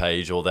just giving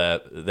page or their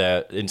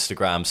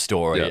Instagram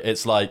story. Yeah.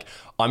 It's like,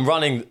 I'm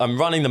running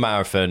the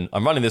marathon.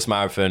 I'm running this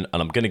marathon,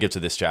 and I'm going to give to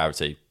this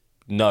charity.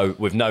 No,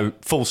 with no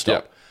full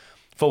stop. Yeah.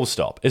 Full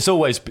stop. It's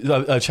always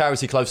a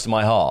charity close to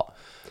my heart.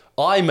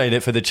 I made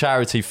it for the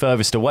charity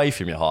furthest away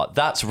from your heart.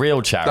 That's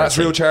real charity. That's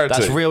real charity.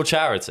 That's real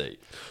charity.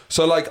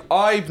 So, like,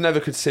 I've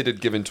never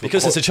considered giving to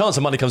because there's a chance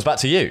the money comes back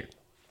to you.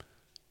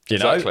 You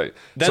know? Exactly.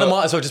 Then I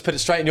might as well just put it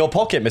straight in your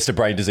pocket, Mr.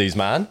 Brain Disease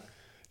Man.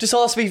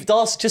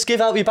 Just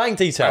give out your bank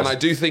details. And I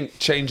do think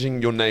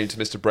changing your name to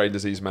Mr. Brain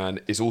Disease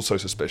Man is also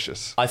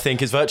suspicious. I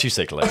think it's virtue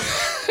signaling.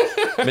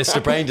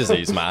 Mr. Brain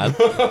Disease Man.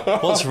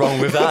 What's wrong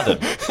with Adam?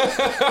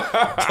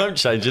 Don't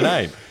change your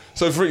name.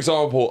 So, for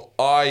example,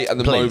 I, at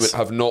the moment,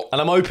 have not... And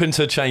I'm open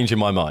to change in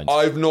my mind.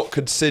 I've not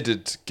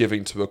considered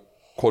giving to a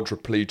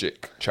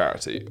quadriplegic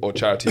charity or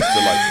charities for,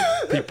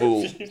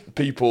 like,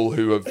 people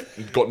who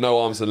have got no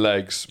arms and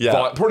legs.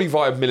 Yeah. Probably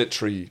via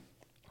military...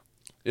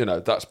 You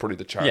know, that's probably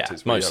the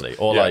charities. Yeah, mostly.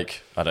 Or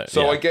like, I don't know.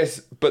 So I guess,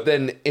 but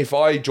then if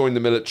I joined the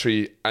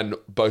military and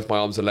both my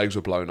arms and legs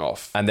were blown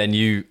off. And then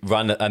you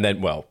run, and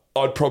then, well.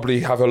 I'd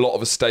probably have a lot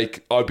of a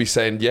stake. I'd be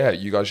saying, yeah,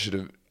 you guys should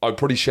have, I'd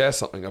probably share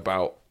something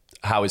about.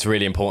 How it's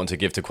really important to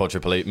give to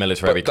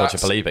military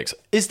quadriplegics.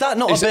 Is that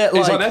not a bit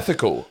like... It's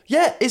unethical.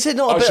 Yeah, is it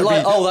not a bit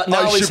like, that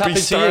now it's happened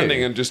to you? I should be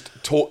standing and just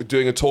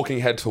doing a talking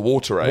head for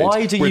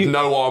WaterAid with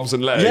no arms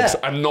and legs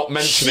and not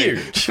mentioning...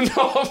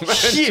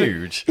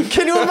 Huge.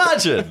 Can you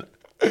imagine?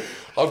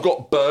 I've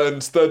got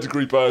burns,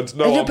 3rd-degree burns,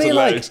 no arms and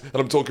legs, and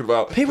I'm talking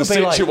about the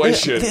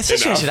situation. The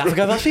situation in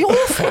Africa must be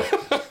awful.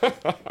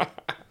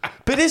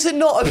 But is it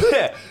not a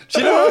bit? Do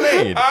you know what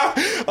I mean?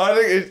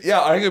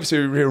 I think it's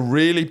a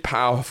really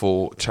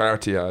powerful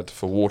charity ad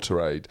for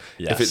WaterAid.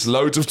 Yes. If it's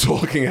loads of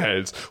talking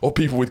heads or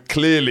people with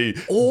clearly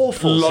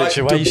awful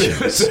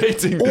situations.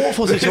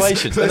 Awful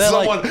situations.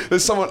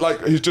 There's someone like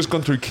who's just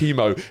gone through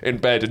chemo in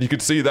bed, and you can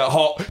see that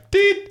heart.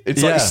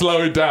 It's like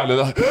slowing down. And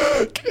like,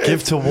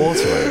 give to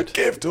WaterAid.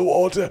 Give to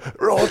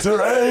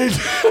WaterAid.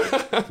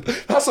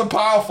 That's a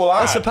powerful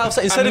ad. That's a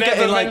powerful. Instead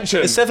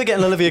of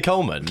getting Olivia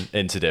Colman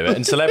in to do it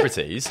and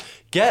celebrities.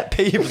 Get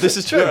people, this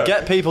is true,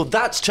 get people,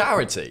 that's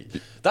charity.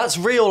 That's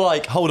real,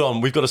 like, hold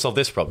on, we've got to solve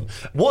this problem.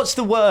 What's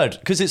the word?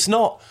 Because it's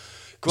not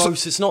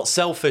gross, it's not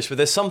selfish, but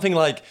there's something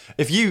like,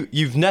 if you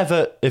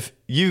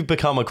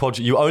become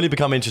you only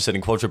become interested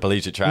in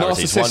quadriplegic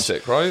charities.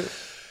 Narcissistic, right?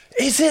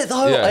 Is it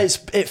though? Yeah.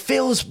 It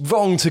feels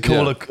wrong to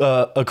call a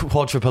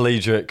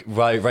quadriplegic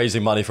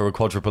raising money for a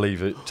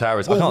quadriplegic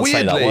charity. Well, I can't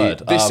say that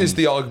word. This is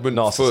the argument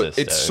it's so.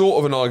 sort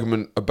of an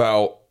argument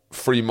about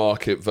free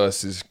market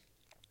versus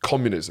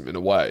communism in a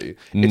way.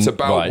 It's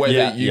about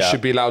whether you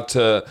should be allowed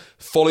to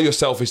follow your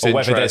selfish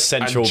interest whether there's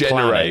central and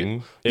generate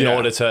planning in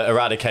order to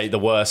eradicate the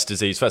worst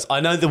disease first.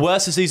 I know the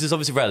worst disease is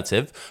obviously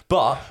relative,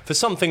 but for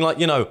something like,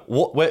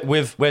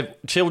 with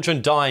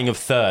children dying of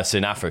thirst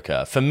in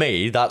Africa, for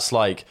me, that's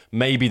like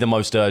maybe the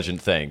most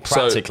urgent thing,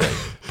 practically.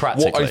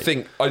 What I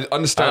think, I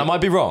understand. And I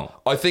might be wrong.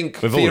 I think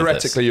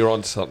theoretically you're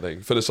onto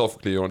something.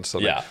 Philosophically you're onto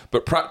something. Yeah.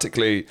 But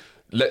practically,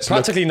 no,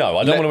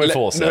 I don't want to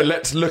enforce it. No,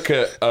 let's look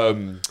at...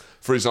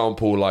 for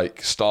example,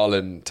 like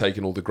Stalin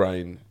taking all the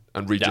grain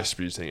and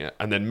redistributing it,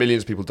 and then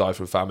millions of people die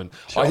from famine.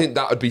 Sure. I think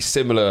that would be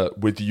similar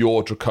with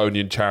your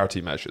draconian charity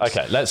measures.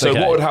 Okay,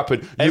 what would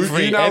happen?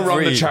 You now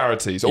run the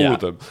charities, all of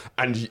them,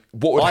 and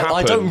what would happen?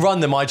 I don't run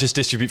them, I just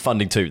distribute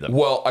funding to them.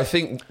 Well, I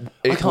think...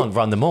 I can't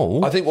run them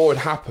all. I think what would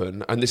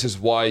happen, and this is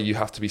why you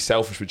have to be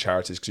selfish with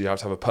charities, because you have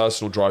to have a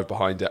personal drive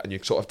behind it, and you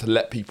sort of have to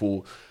let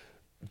people...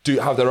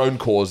 have their own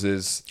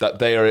causes that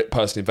they are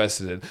personally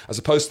invested in, as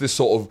opposed to this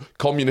sort of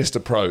communist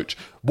approach.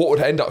 What would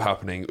end up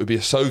happening would be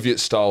a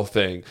Soviet-style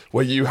thing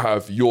where you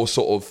have your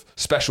sort of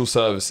special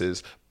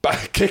services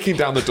kicking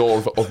down the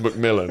door of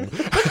Macmillan,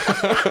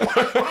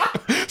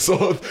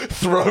 sort of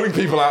throwing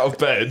people out of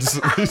beds,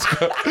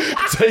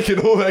 taking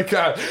all their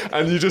cash,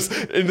 and you just,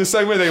 in the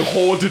same way they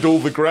hoarded all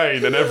the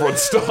grain and everyone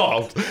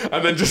starved,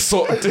 and then just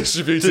sort of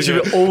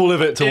distribute all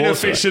of it to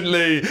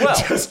inefficiently.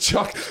 Just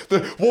chuck the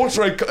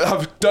WaterAid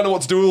have don't know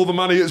what to do with all the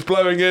money it's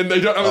blowing in. They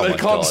don't know they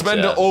can't spend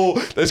it all.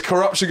 There's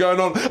corruption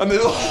going on, and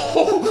there's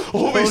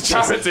all these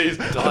charities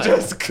are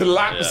just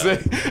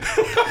collapsing.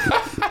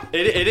 Yeah.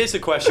 It is a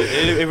question.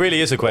 It really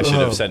is a question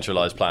of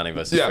centralised planning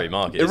versus free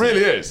market. It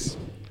really is.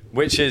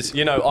 Which is,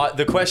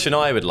 the question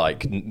I would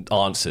like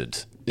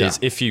answered is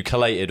if you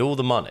collated all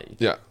the money.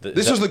 Yeah.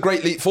 This was the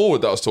Great Leap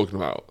Forward that I was talking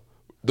about.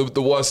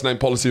 The worst named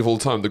policy of all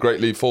time, the Great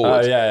Leap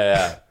Forward. Oh,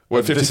 yeah.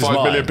 Where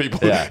 55 million people,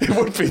 it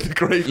would be the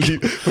Great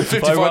Leap. Where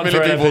 55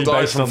 million people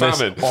died from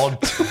famine.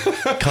 Odd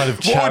kind of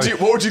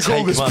what would you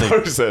call this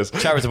process?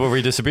 Charitable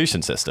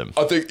redistribution system.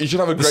 I think you should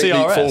have a Great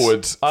Leap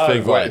Forward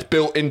thing where it's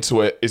built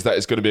into it is that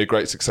it's going to be a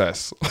great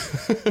success.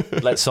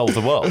 Let's solve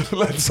the world.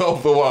 Let's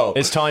solve the world.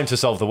 It's time to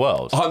solve the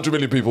world. 100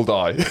 million people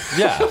die.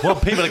 Yeah, well,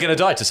 people are going to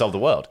die to solve the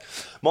world.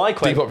 My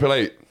question...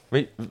 Depopulate.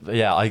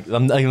 Yeah,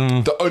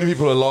 the only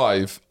people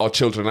alive are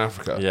children in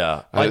Africa.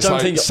 Yeah, and I don't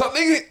think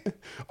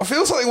I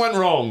feel something went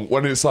wrong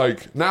when it's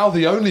like now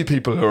the only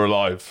people who are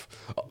alive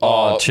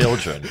are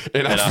children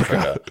in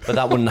Africa. But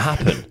that wouldn't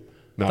happen.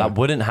 No. That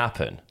wouldn't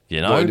happen.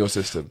 You know, not in your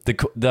system.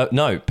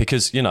 No,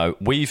 because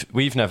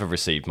we've never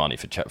received money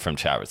from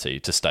charity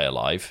to stay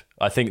alive.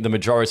 I think the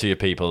majority of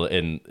people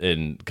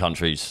in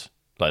countries,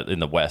 like in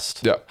the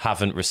West,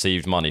 haven't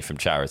received money from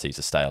charity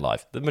to stay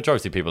alive. The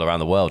majority of people around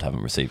the world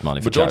haven't received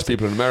money from charity. Majority of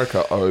people in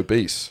America are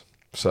obese.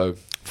 So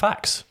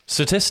facts,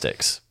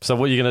 statistics. So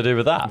what are you going to do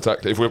with that?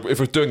 Exactly. If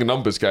we're doing a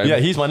numbers game. Yeah,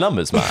 he's my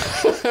numbers man.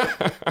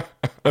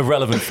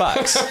 Irrelevant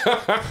facts.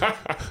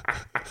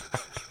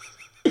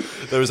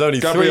 There is only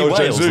Gabriel 3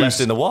 whales Jesus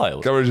left in the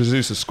wild. Gabriel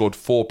Jesus has scored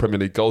 4 Premier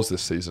League goals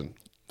this season.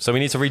 So we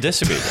need to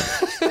redistribute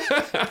them.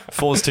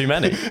 4's too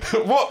many.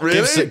 What,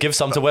 really? Give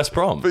some to West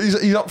Brom. But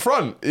he's up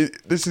front. He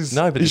should be too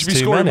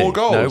scoring many. more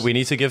goals. No, we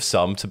need to give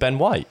some to Ben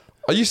White.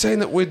 Are you saying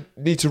that we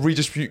need to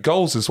redistribute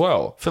goals as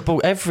well?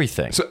 Football,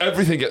 everything. So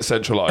everything gets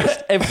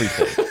centralised?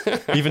 Everything.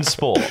 Even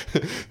sport.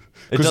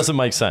 It doesn't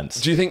make sense.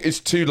 Do you think it's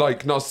too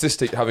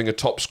narcissistic having a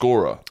top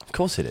scorer? Of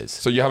course it is.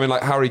 So you're having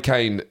Harry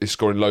Kane is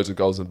scoring loads of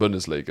goals in the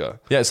Bundesliga.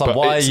 Yeah, it's like,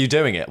 why are you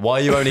doing it? Why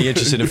are you only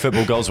interested in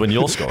football goals when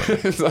you're scoring?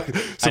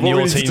 And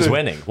your team's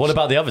winning? What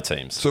about the other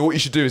teams? So what you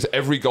should do is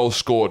every goal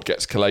scored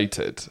gets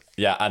collated.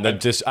 Yeah, and then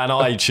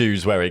I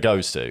choose where it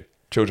goes to.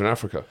 Children in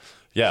Africa.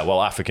 Yeah,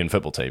 well, African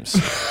football teams.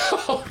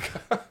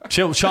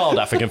 Child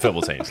African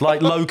football teams.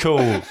 Like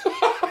local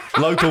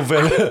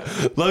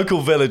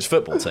village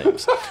football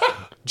teams.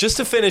 Just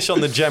to finish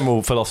on the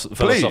general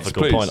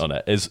philosophical point on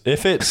it, is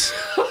if it's...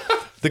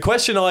 The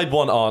question I'd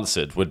want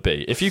answered would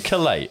be, if you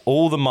collate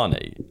all the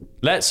money,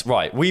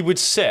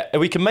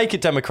 we can make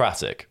it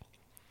democratic.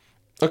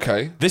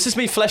 Okay. This is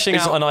me fleshing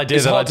out an idea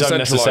that I don't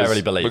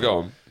necessarily believe. But go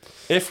on.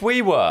 If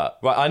we were...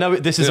 Right, I know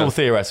this is all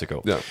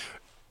theoretical. Yeah.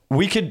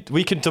 We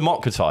could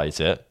democratize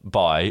it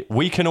by,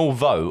 we can all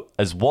vote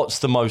as what's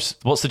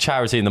the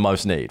charity in the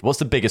most need? What's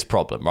the biggest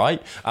problem,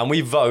 right? And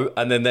we vote,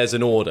 and then there's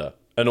an order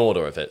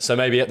of it. So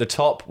maybe at the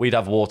top, we'd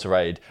have Water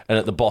Aid, and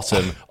at the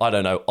bottom, I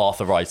don't know,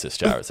 arthritis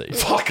charity.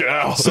 Fucking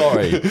hell.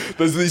 Sorry.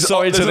 There's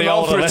an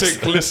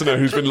arthritic listener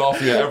who's been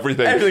laughing at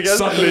everything.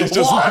 Suddenly it's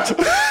just what?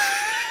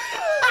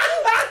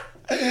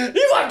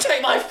 You won't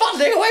take my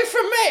funding away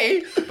from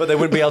me! But they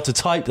wouldn't be able to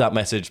type that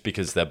message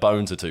because their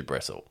bones are too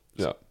brittle.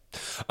 Yeah.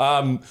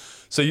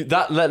 So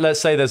let's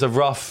say there's a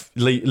rough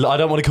I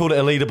don't want to call it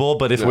a leaderboard,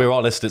 but if we're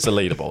honest, it's a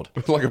leaderboard.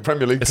 Like a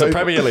Premier League. It's a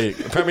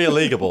Premier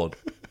League board.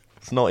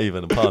 It's not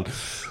even a pun.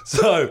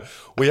 So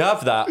we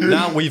have that.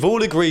 Now we've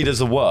all agreed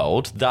as a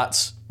world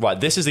that's right.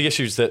 This is the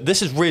issues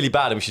this is really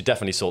bad, and we should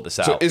definitely sort this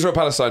out. So Israel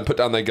Palestine put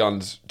down their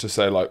guns to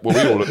say we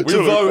all agree.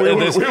 To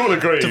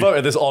vote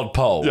in this odd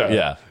poll.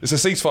 Yeah. It's a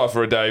ceasefire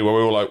for a day where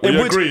we're all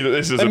we agree that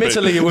this is.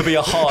 Admittedly, it would be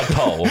a hard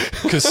poll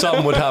because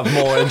some would have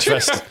more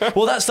interest.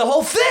 Well, that's the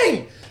whole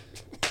thing.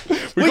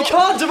 We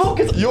can't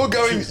democratize. You're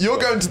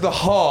going to the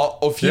heart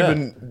of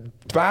human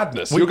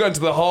badness. You're going to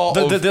the heart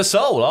of the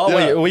soul.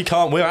 We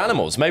can't. We're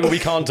animals. Maybe we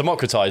can't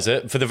democratize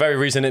it for the very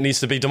reason it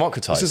needs to be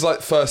democratized. This is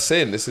like first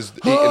sin. This is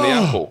eating the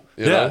apple.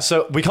 You know?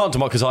 So we can't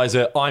democratize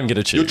it. I'm going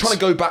to choose. You're trying to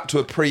go back to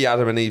a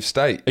pre-Adam and Eve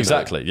state.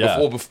 Exactly. Yeah.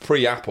 Or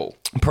pre-Apple.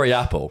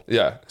 Pre-Apple.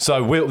 Yeah.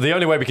 So the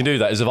only way we can do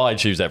that is if I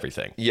choose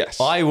everything. Yes.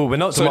 We're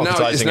not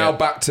democratizing it. So now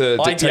back to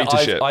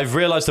dictatorship. I've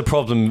realised the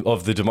problem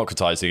of the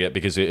democratizing it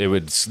because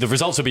the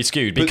results would be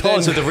skewed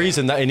because of the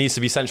reason that it needs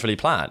to be centrally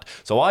planned.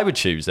 So I would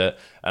choose it,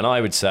 and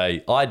I would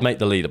say I'd make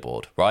the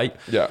leaderboard, right?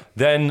 Yeah.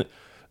 Then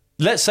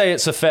let's say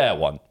it's a fair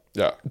one.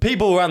 Yeah.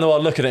 People around the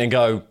world look at it and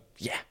go,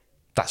 yeah,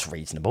 that's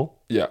reasonable.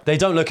 Yeah. They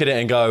don't look at it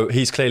and go,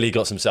 he's clearly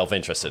got some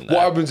self-interest in there.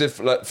 What happens if,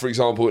 for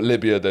example, in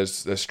Libya,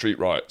 there's street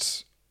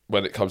riots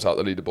when it comes out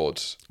the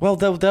leaderboards? Well,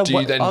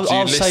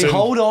 I'll say,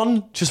 hold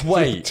on, just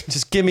wait,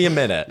 just give me a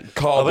minute.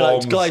 Car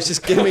bombs. Guys,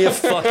 just give me a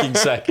fucking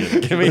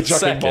second. Give me a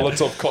second.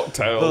 Molotov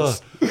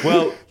cocktails.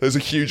 Well, there's a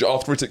huge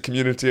arthritic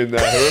community in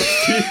there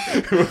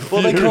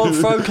well, they can't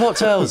throw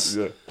cocktails.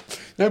 Yeah.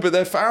 No, but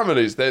their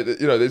families,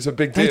 it's a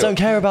big deal. They don't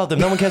care about them.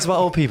 No one cares about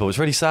old people. It's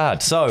really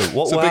sad. So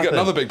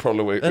another big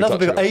problem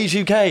Age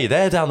UK,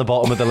 they're down the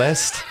bottom of the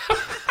list.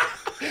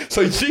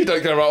 So you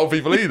don't care about old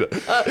people either?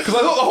 Because I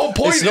thought the whole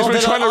point is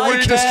we're trying to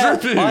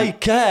redistribute. I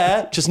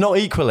care, just not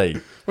equally.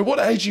 But what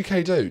Age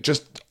UK do?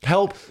 Just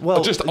help?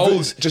 Well, just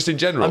in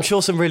general. I'm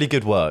sure some really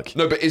good work.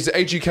 No, but is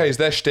Age UK, is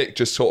their shtick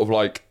just sort of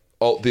like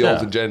old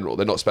in general?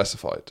 They're not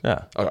specified.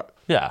 Yeah. All right.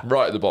 Yeah.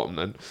 Right at the bottom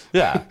then.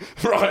 Yeah.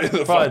 Right at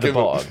the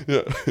bottom.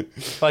 Yeah.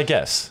 I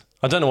guess.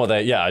 I don't know what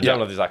they. Yeah, I don't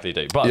know what they exactly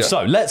do. But Yeah.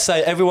 so let's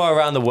say everywhere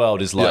around the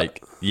world is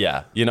like,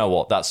 yeah, you know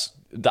what? That's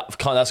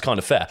kind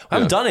of fair. I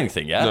haven't done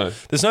anything yet. No.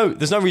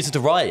 There's no reason to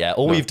riot yet.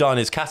 All we've done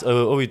is put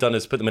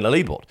them in a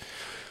leaderboard.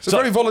 It's a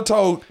very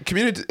volatile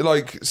community,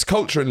 like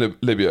culture in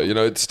Libya. You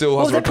know, it still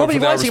has. Well, they're probably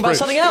writing about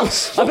something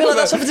else. I'd be like,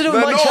 that's something to do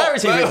with my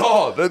charity.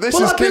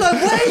 I'd be like,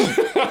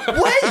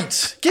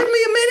 wait, give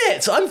me a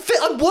minute.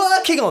 I'm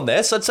working on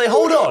this. I'd say,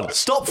 hold on,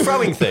 stop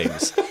throwing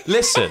things.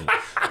 Listen.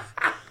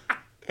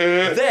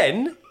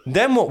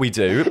 Then what we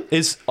do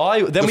is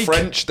the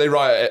French, they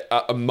riot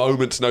at a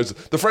moment's notice.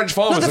 The French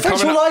farmers the are French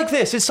coming will like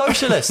this. It's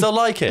socialist. They'll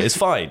like it. It's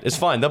fine.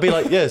 They'll be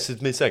like, yes,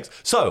 it makes sense.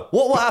 So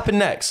what will happen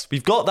next?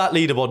 We've got that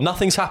leaderboard.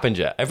 Nothing's happened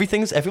yet.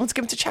 Everyone's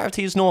given to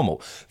charity as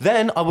normal.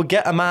 Then I will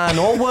get a man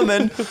or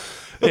woman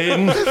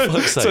in.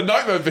 It's a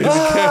nightmare being a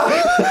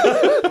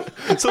kid.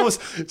 It's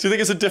almost. Do you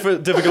think it's a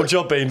difficult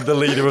job being the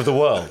leader of the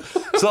world?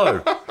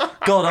 So,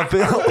 God,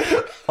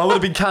 I would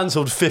have been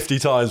cancelled 50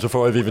 times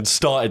before I've even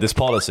started this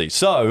policy.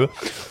 So,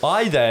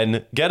 I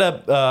then get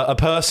a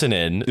person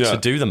in to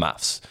do the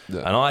maths,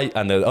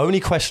 and the only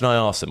question I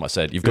asked them, I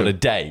said, "You've got a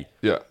day."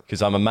 Yeah.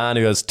 Because I'm a man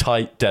who has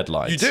tight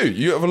deadlines. You do.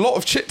 You have a lot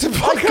of shit to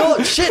fuck I've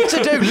got shit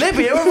to do.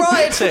 Libya are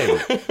rioting.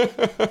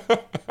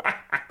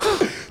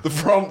 The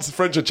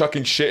French are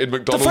chucking shit in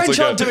McDonald's The French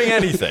again. aren't doing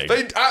anything.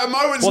 At a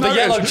moment's Well, the notice.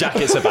 yellow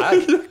jackets are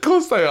back. Of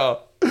course they are.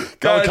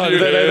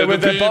 They're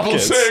with their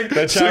buckets.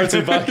 Their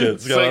charity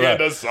buckets. Singing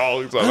the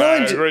songs of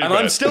And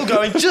I'm still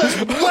going, just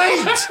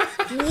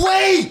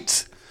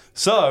wait.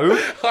 So,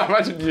 I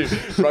imagine you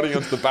running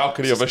onto the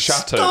balcony of a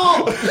chateau.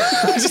 stop!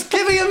 Just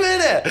give me a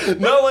minute.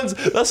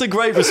 That's a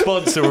great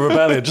response to a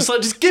rebellion.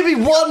 Just give me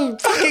 1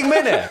 fucking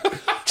minute.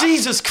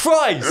 Jesus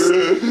Christ.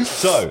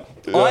 So,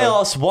 I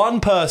asked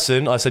one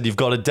person, I said, you've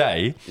got a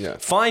day. Yeah.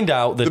 Find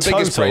out the total.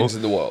 biggest brains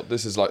in the world.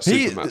 This is like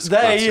super maths.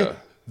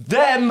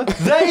 Them,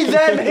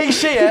 he,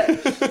 she,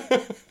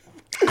 it,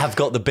 have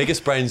got the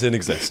biggest brains in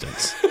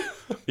existence.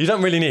 You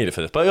don't really need it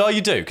for this, but you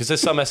do, because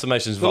there's some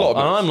estimations involved.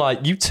 And I'm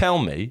like, you tell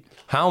me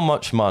how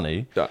much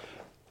money,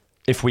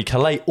 if we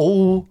collate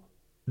all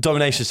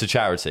donations to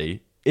charity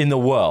in the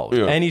world,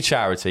 any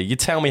charity, you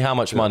tell me how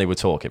much money we're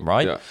talking,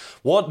 right? Yeah.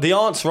 What the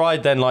answer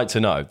I'd then like to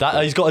know.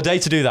 That he's got a day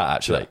to do that,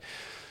 actually. Yeah.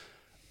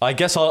 I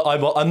guess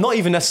I'm not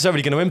even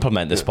necessarily going to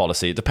implement this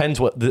policy. It depends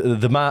what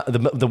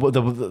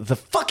the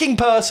fucking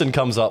person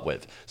comes up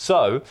with.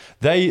 So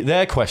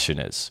their question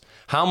is,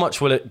 how much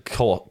will it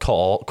cost?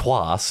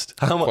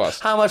 How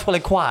much will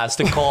it cost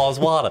to cause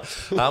water?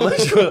 How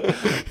much?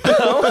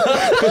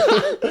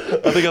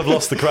 I think I've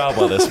lost the crowd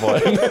by this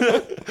point.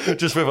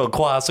 Just with a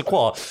quas.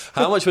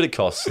 How much would it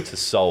cost to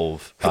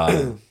solve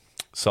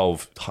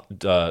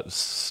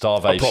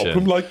starvation? A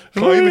problem like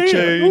climate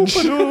change.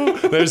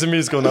 There's a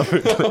musical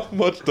number. How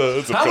much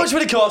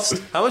would it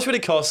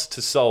cost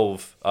to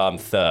solve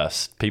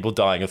thirst? People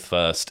dying of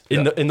thirst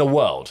in the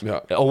world,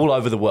 all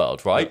over the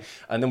world, right? Yeah.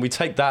 And then we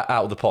take that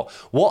out of the pot.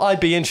 What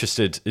I'd be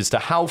interested as to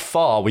how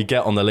far we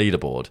get on the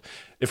leaderboard.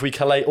 If we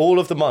collate all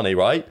of the money,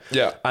 right?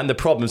 Yeah. And the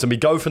problems, and we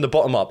go from the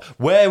bottom up,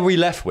 where are we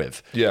left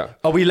with? Yeah.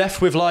 Are we left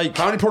with like...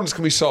 How many problems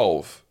can we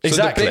solve?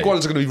 Exactly. So the big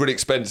ones are going to be really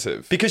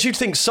expensive. Because you'd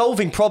think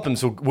solving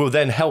problems will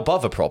then help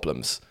other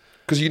problems.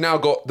 Because you now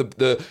got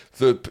the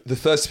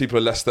thirsty people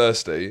are less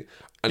thirsty.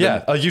 And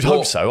you'd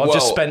hope so. I've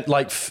just spent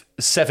like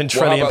 £7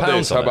 trillion on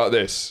it. How about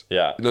this?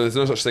 Yeah. No, there's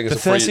no such thing as the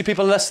thirsty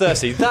people are less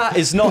thirsty. That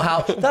is not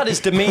how... That is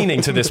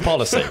demeaning to this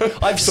policy.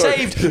 I've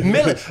saved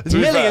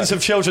millions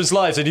of children's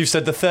lives, and you've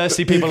said the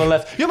thirsty people are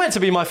less... You're meant to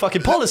be my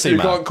fucking policy, man.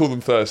 You can't call them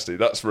thirsty.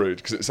 That's rude,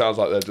 because it sounds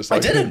like they're just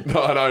like... I didn't.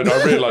 No,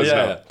 I realise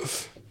now.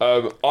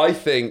 I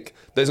think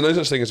there's no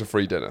such thing as a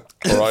free dinner,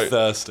 all right?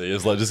 Thirsty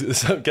is like,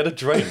 just get a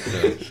drink.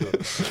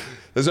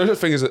 There's no such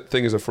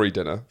thing as a free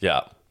dinner.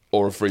 Yeah.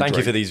 Or a free drink. Thank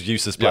you for these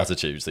useless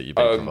platitudes that you've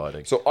been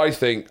providing. So I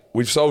think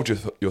we've solved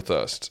your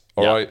thirst,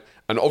 all right?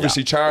 And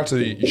obviously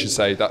charity, you should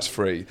say that's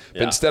free.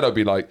 But instead I'd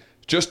be like,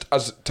 just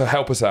as to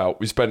help us out,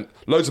 we spent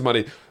loads of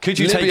money. Could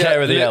you take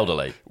care of the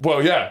elderly?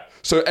 Well, yeah.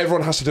 So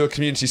everyone has to do a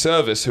community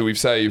service who we've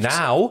saved.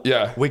 Now,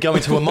 we're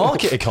going to a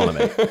market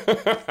economy.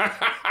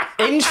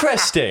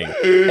 Interesting.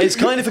 It's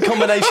kind of a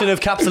combination of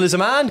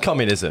capitalism and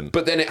communism.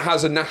 But then it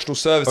has a national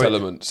service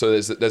element. So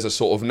there's a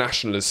sort of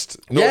nationalist,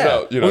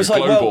 it's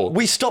like, global. Well,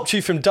 we stopped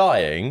you from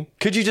dying.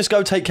 Could you just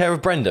go take care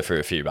of Brenda for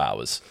a few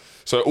hours?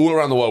 So all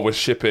around the world we're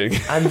shipping.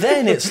 And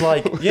then it's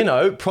like,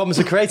 problems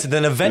are created.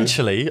 Then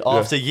eventually,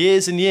 after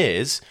years and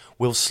years,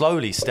 we'll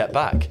slowly step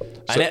back.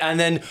 And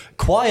then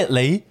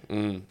quietly,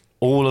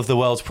 all of the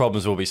world's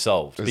problems will be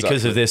solved.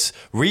 Because of this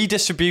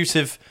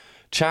redistributive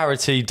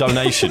charity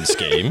donation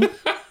scheme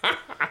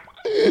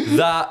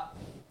that,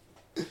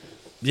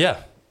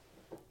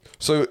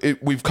 So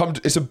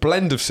it's a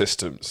blend of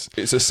systems.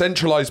 It's a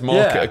centralised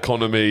market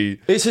economy.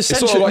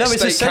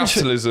 It's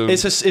capitalism.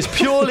 It's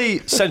purely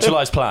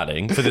centralised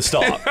planning for the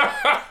start,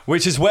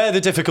 which is where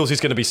the difficulty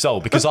is going to be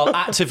solved, because I'll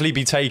actively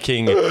be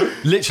taking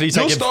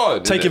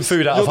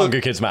food out of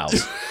hungry kids'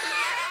 mouths.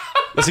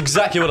 That's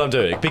exactly what I'm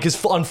doing.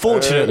 Because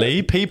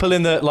unfortunately, people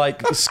in the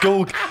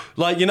school,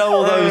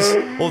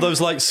 all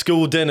those like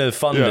school dinner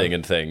funding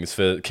and things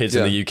for kids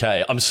in the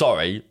UK. I'm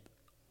sorry,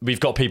 we've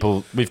got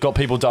people dying in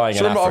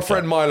Africa. Remember our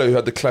friend Milo who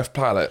had the cleft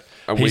palate?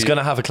 And he's going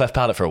to have a cleft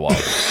palate for a while.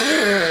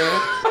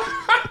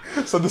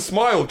 So the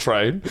Smile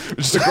Train, which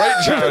is a great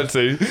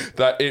charity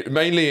that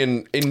mainly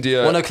in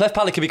India. Well, no, cleft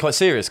palate can be quite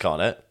serious,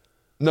 can't it?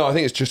 No, I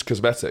think it's just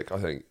cosmetic. I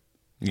think.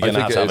 You're going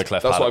to have a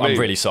cleft palate. What I mean. I'm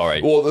really sorry.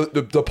 Well,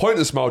 the point of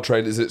the Smile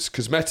Train is it's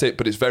cosmetic,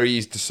 but it's very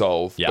easy to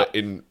solve. Yeah. But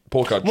in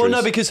poor countries. Well,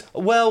 no, because,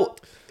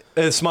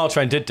 the Smile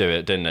Train did do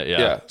it, didn't it? Yeah.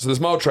 Yeah. So the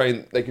Smile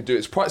Train, they could do it.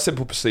 It's quite a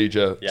simple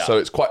procedure. Yeah. So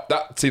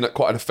that seemed like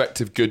quite an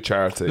effective, good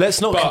charity.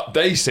 But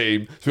they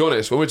seem, to be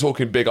honest, when we're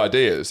talking big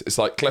ideas, it's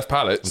like cleft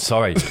palates. I'm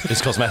sorry,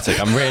 it's cosmetic.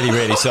 I'm really,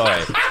 really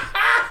sorry.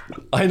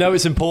 I know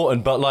it's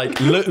important, but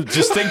look,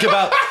 just think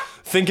about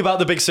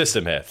the big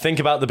system here. Think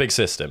about the big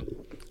system.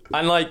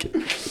 And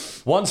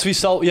once we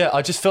solve,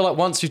 I just feel like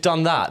once you've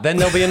done that, then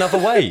there'll be another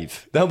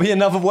wave. There'll be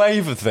another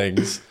wave of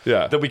things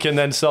that we can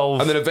then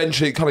solve. And then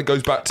eventually it kind of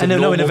goes back to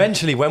normal. And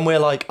eventually when we're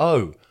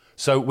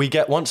so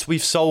once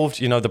we've solved,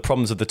 the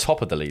problems at the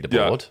top of the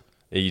leaderboard,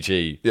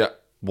 e.g.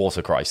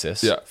 water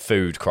crisis,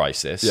 food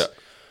crisis. Yeah.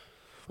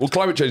 Well,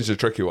 climate change is a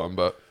tricky one,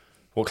 but...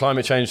 Well,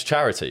 climate change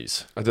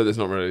charities. I don't. There's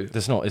not really.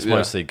 There's not. It's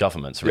mostly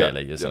governments,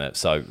 really, isn't it?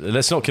 So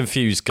let's not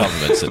confuse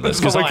governments in this,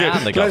 because I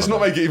am the government. Let's not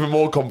make it even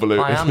more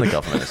convoluted. I am the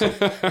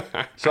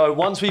government. So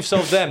once we've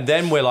solved them,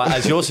 then we're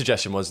as your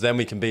suggestion was, then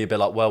we can be a bit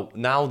well,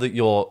 now that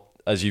you're,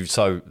 as you've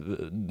so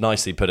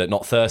nicely put it,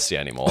 not thirsty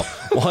anymore,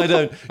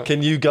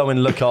 can you go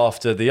and look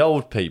after the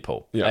old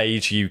people,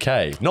 age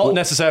UK? Not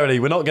necessarily.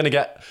 We're not going to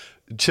get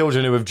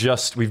children who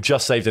we've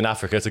just saved in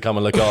Africa to come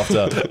and look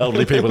after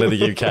elderly people in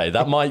the UK.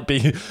 That might be,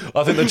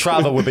 I think the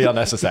travel would be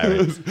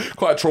unnecessary.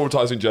 Quite a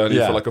traumatising journey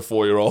for a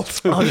 4-year-old.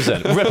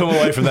 100%. Rip them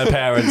away from their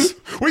parents.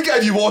 We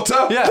gave you water.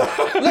 Yeah.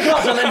 Look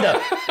after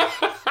Linda.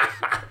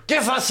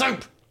 Give her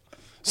soup.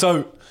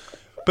 So,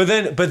 but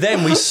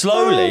then we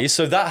slowly,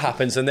 so that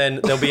happens, and then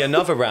there'll be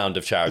another round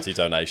of charity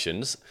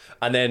donations,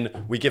 and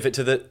then we give it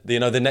to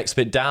the next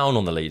bit down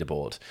on the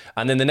leaderboard,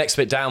 and then the next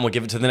bit down, we'll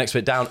give it to the next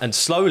bit down, and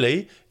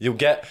slowly you'll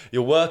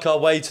work our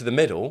way to the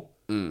middle.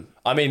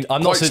 I mean,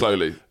 I'm not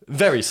slowly,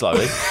 very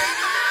slowly.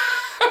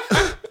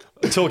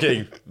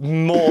 Talking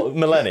more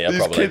millennia, These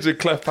probably. Kids with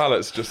cleft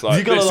palates, just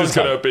this is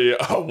going to be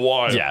a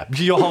while. Yeah,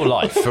 your whole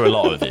life for a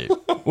lot of you,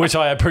 which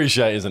I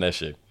appreciate is an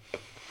issue.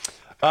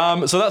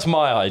 So that's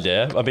my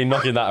idea. I've been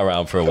knocking that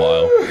around for a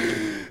while.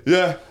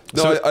 Yeah.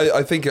 No,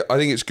 I think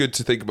it's good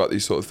to think about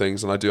these sort of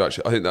things, and I do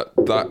actually. I think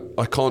that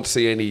I can't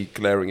see any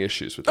glaring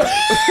issues with that.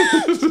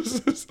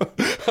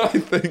 I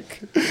think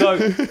so.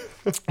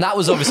 That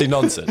was obviously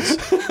nonsense,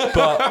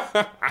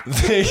 but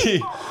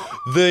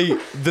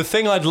the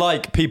thing I'd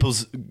like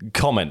people's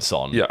comments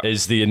on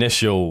is the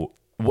initial.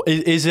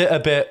 Is it a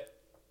bit?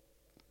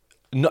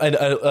 Not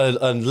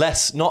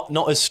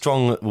as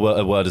strong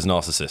a word as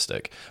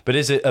narcissistic, but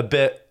is it a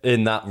bit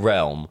in that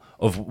realm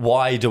of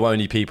why do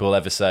only people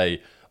ever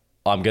say,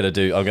 I'm going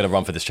to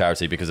run for this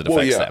charity because it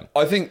affects them?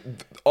 I think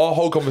our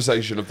whole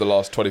conversation of the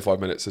last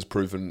 25 minutes has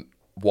proven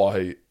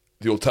why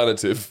the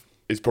alternative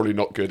is probably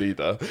not good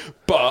either.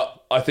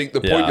 But I think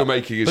the point you're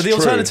making is true. But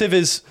the alternative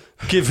is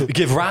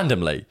give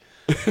randomly.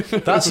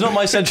 That's not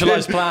my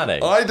centralised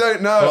planning. I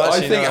don't know. Well,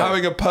 I think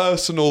having a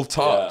personal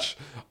touch...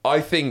 Yeah. I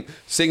think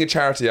seeing a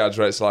charity ad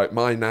where it's like,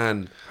 my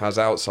nan has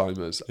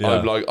Alzheimer's. Yeah.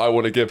 I'm like, I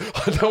want to give.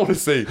 I don't want to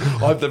see.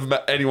 I've never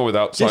met anyone with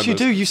Alzheimer's. Yes, you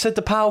do. You said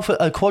the powerful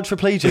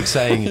quadriplegic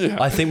saying,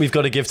 I think we've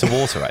got to give to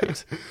Water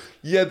Aid.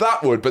 Yeah,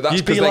 that would, but that's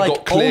because they got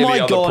oh clearly my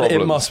other God,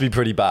 problems. It must be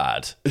pretty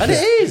bad. And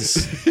it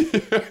is.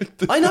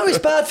 I know it's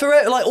bad for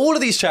it. All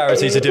of these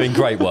charities are doing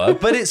great work,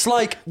 but it's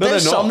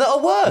there's some that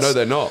are worse. No,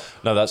 they're not.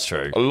 No, that's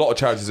true. A lot of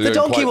charities are doing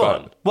quite bad. The donkey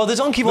one. Well, the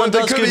donkey one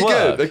does good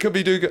work. They could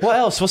be doing good. What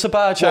else? What's a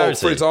bad charity?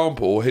 Well, for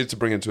example, here's to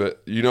bring into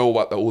it,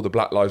 about all the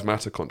Black Lives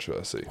Matter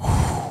controversy.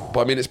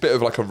 But I mean, it's a bit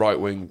of like a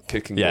right-wing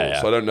kicking ball,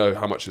 so I don't know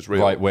how much is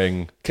real.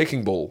 Right-wing.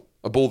 Kicking ball.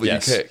 A ball that you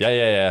kick.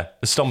 Yeah.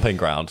 A stomping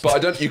ground.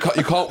 But you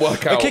can't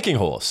work out. A kicking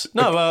horse.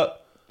 No,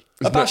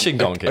 a bashing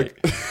donkey.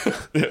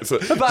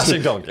 A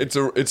bashing donkey.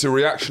 It's a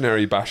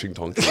reactionary bashing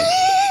donkey.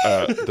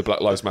 The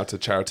Black Lives Matter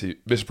charity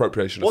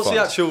misappropriation of funds. What's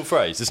the actual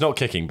phrase? It's not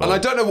kicking ball. And I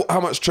don't know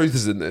how much truth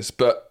is in this,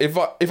 but if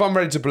I'm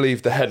ready to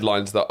believe the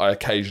headlines that I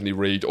occasionally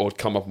read or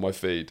come up on my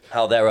feed,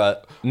 how they're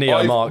a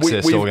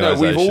neo-Marxist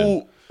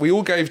organisation. We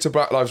all gave to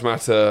Black Lives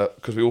Matter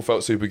because we all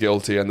felt super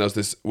guilty, and there's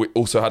this. We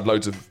also had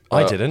loads of.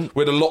 I didn't.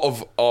 We had a lot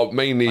of our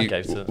mainly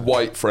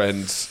white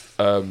friends.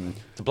 The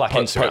black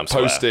Instagram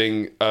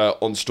posting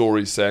on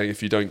stories saying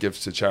if you don't give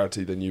to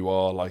charity, then you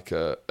are like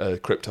a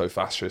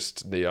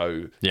crypto-fascist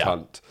neo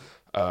cunt.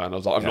 And I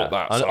was like, I'm not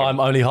that. So. I'm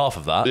only half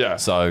of that. Yeah.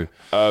 So.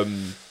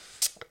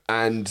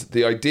 And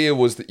the idea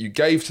was that you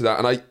gave to that,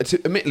 and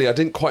admittedly I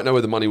didn't quite know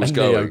where the money was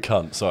going. Neo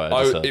cunt. Sorry,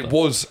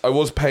 I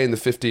was paying the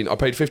 £15. I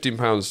paid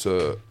 £15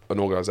 to an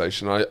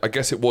organisation. I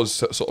guess it was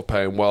sort of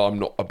paying. Well, I'm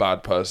not a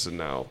bad person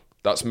now.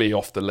 That's me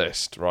off the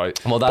list, right?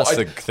 Well, that's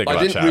the thing about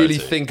charity. I didn't really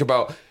think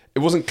about. it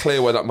wasn't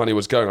clear where that money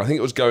was going. I think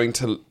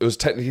it was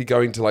technically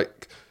going to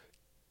like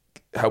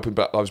helping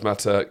Black Lives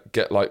Matter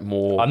get like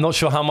more. I'm not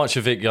sure how much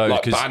of it goes.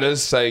 Like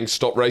banners saying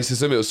stop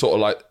racism. It was sort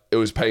of like it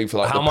was paying for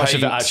like how the much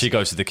paint. of it actually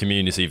goes to the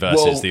community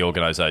versus the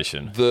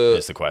organisation.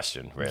 Is the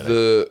question really?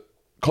 The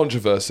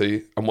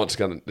controversy, and once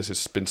again, this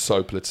has been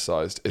so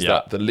politicised, is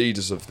that the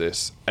leaders of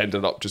this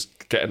ended up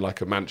just getting like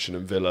a mansion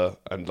and villa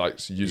and like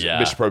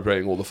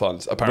misappropriating all the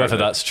funds. Apparently, whether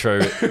that's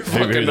true,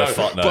 who the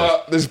fuck knows?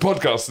 But this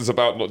podcast is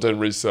about not doing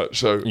research,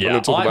 so I'm going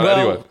to talk about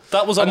it anyway.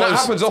 That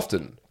happens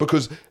often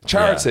because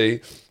charity.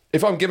 Yeah.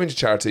 If I'm giving to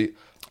charity,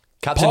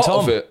 part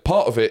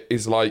of it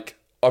is like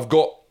I've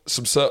got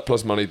some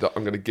surplus money that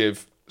I'm going to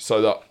give so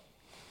that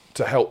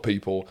to help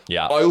people.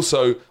 Yeah. I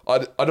also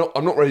I'm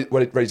not ready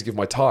to give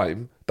my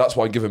time. That's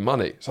why I'm giving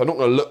money. So I'm not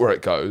going to look where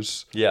it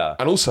goes. Yeah.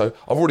 And also,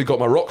 I've already got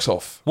my rocks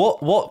off.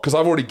 What? Because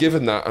I've already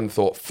given that and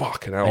thought,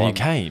 fucking hell. And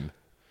you came.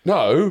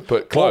 No,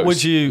 but close. What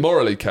would you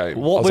morally came? I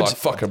was like,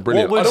 fucking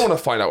brilliant. I don't want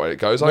to find out where it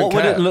goes. What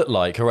would it look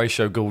like,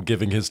 Horatio Gould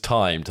giving his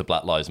time to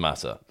Black Lives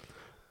Matter?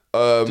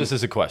 Just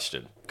as a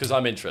question, because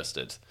I'm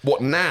interested. What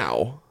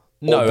now?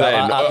 No,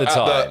 at the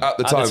time. At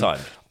the time.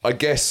 I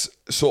guess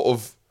sort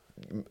of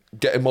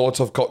getting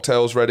Molotov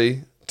cocktails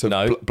ready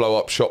to blow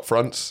up shop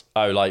fronts.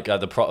 Oh, like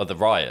the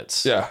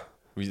riots. Yeah.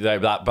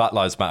 That Black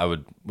Lives Matter,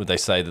 would they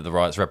say that the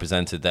riots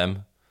represented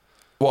them?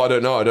 Well, I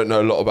don't know. I don't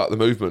know a lot about the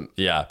movement.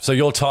 Yeah. So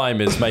your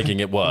time is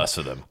making it worse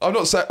for them. I'm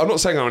not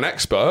saying I'm an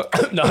expert.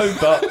 No,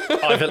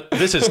 but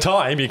this is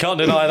time. You can't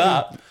deny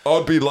that.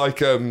 I'd be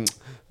like in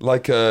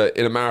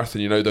a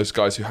marathon, you know, those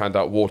guys who hand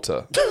out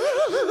water.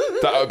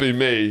 That would be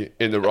me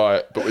in the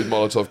riot, but with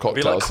Molotov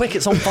cocktails. Be like, quick,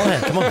 it's on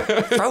fire. Come on.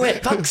 Throw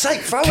it. Fuck's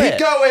sake, throw it. Keep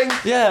going.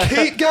 Yeah.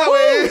 Keep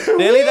going.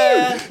 Nearly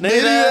there. Nearly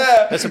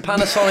there. There's a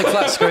Panasonic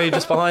flat screen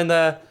just behind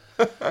there.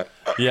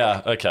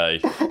 Yeah, okay.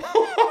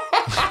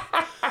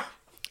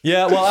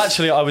 Yeah, well,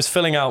 actually, I was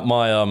filling out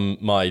my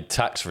my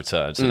tax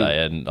return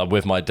today, and I'm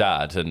with my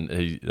dad, and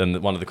he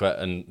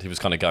was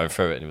kind of going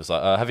through it, and he was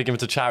like, "Have you given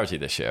to charity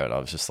this year?" And I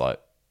was just like,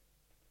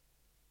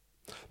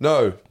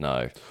 No.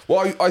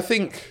 Well, I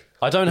think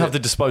I don't have the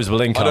disposable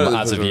income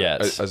as of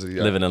yet.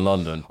 Living in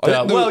London.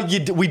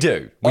 We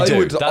do.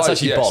 That's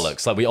actually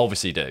bollocks. Like we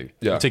obviously do.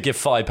 Yeah. To give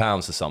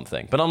 £5 to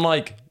something, but I'm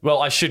like,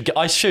 well, I should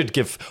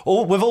give.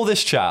 With all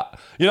this chat,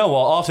 you know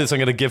what? After this, I'm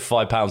going to give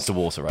 £5 to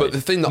Water Aid. But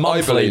the thing that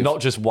monthly, I believe,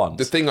 not just once.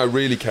 The thing I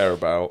really care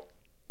about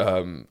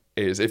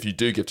is if you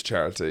do give to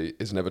charity,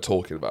 is never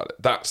talking about it.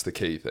 That's the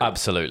key thing.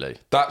 Absolutely.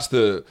 That's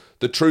the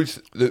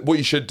truth. What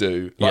you should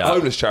do, like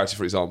homeless charity,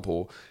 for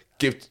example,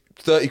 give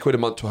 30 quid a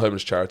month to a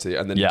homeless charity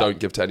and then don't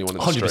give to anyone in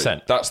the 100%.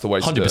 street. That's the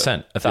way to do it.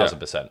 100%.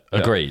 1,000%.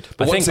 Agreed.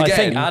 But I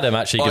think Adam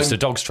actually gives to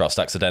Dogs Trust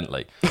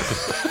accidentally.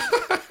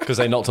 Because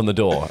they knocked on the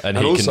door and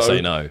he also, can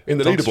say no. In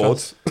the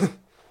leaderboards,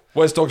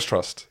 where's Dogs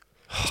Trust?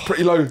 It's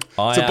pretty low. It's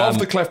above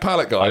the cleft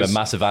palate, guys. I'm a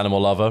massive animal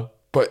lover,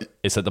 but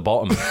it's at the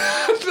bottom.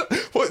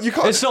 Well, you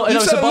can't. It's not.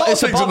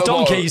 It's above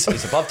donkeys.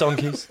 It's above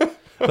donkeys.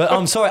 But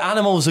I'm sorry,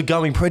 animals are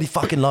going pretty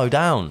fucking low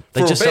down.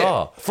 They just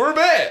are. For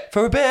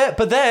a bit.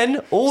 But then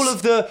all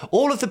of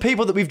the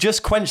people that we've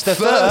just quenched their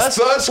thirst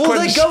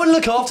they go and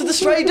look after the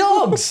stray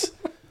dogs.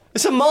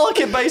 It's a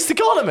market-based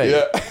economy.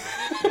 Yeah.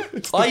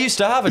 I used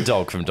to have a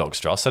dog from Dogs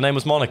Trust. Her name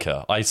was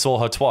Monica. I saw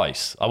her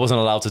twice. I wasn't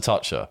allowed to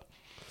touch her.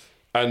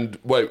 And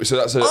wait, so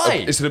that's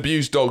it's an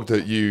abused dog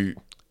that you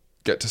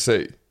get to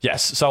see?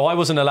 Yes. So I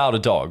wasn't allowed a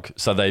dog.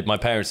 So my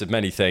parents did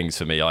many things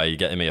for me, i.e.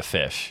 getting me a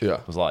fish. Yeah.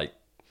 I was like,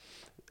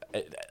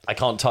 I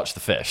can't touch the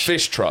fish.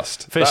 Fish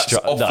trust. No.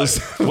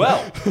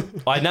 Well,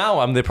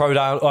 I'm the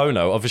proud owner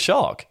of a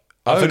shark.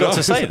 I forgot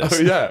to say this.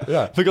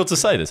 Forgot to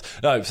say this.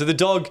 No, so the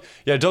dog,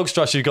 Dogs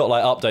Trust, you got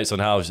like updates on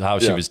how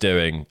she was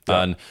doing,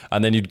 and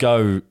then you'd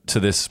go to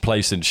this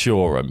place in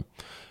Shoreham,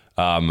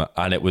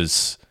 and it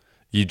was,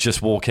 you'd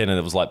just walk in and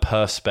it was like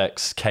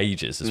perspex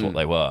cages is what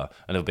they were,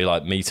 and it would be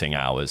like meeting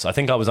hours. I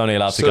think I was only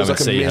allowed to go and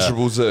see her. It was like a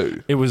miserable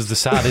zoo. It was the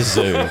saddest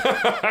zoo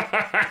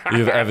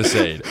you've ever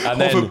seen.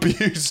 And then, of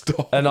abused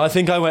dogs. And I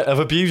think I went, of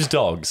abused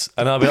dogs,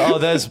 and I'll be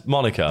there's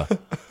Monica.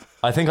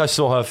 I think I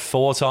saw her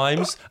 4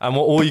 times, and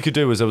all you could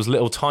do was there was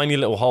tiny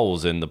little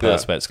holes in the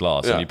perspex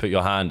glass, and you put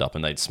your hand up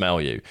and they'd smell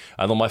you.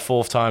 And on my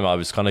 4th time, I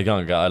was kind of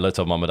young. I looked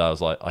at Mum and Dad. I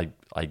was like,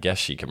 I guess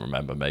she can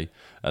remember me.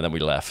 And then we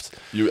left.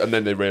 And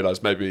then they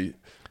realised maybe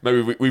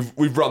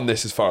we've run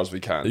this as far as we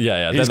can.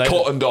 Yeah. He's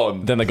cottoned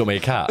on. Then they got me a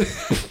cat.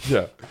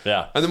 Yeah.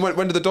 And then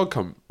when did the dog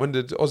come? When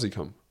did Ozzy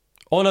come?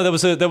 Oh no, there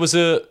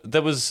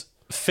was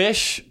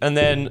fish, and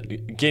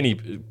then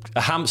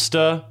a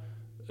hamster,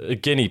 a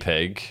guinea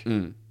pig.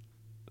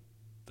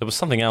 There was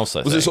something else, I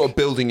think. Was it sort of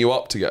building you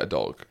up to get a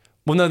dog?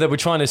 Well, no, they were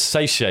trying to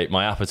satiate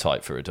my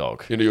appetite for a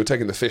dog. You know, you were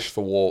taking the fish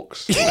for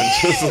walks.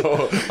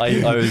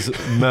 I was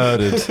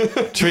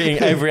murdered. Treating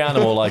every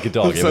animal like a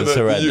dog. It was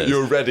horrendous. You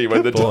were ready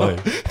when the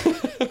dog...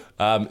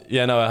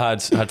 I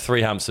had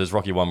 3 hamsters,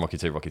 Rocky 1, Rocky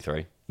 2, Rocky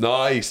 3.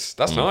 Nice.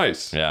 That's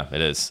nice. Yeah,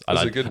 it is.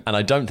 And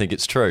I don't think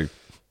it's true.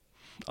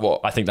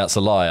 What? I think that's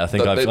a lie. I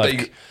think I've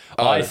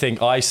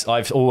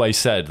always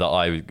said that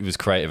I was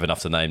creative enough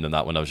to name them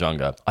that when I was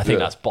younger. I think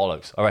that's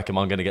bollocks. I reckon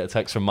I'm going to get a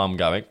text from Mum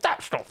going,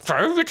 "That's not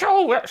Truth at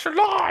all, that's a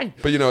lie.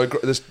 But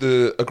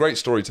a great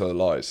storyteller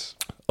lies.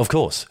 Of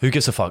course. Who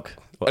gives a fuck?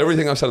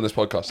 Everything I've said on this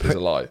podcast is a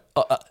lie.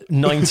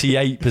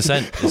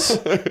 98% is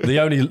the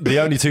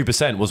only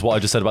 2% was what I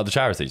just said about the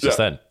charities just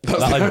then.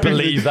 I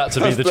believe that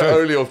to be the truth. That's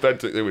the only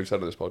authentic thing we've said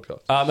on this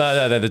podcast.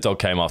 No, the dog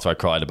came after I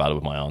cried about it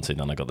with my auntie, and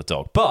then I got the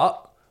dog.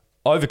 But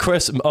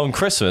on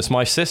Christmas,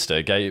 my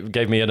sister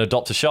gave me an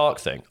adopt a shark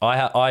thing.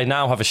 I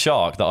now have a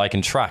shark that I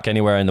can track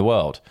anywhere in the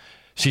world.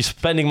 She's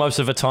spending most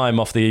of her time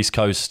off the east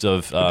coast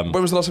of. When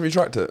was the last time you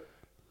tracked it?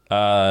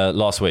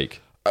 Last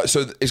week.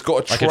 So it's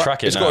got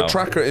got a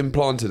tracker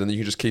implanted, and you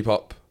can just keep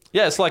up.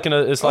 Yeah, it's like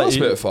that's a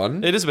bit of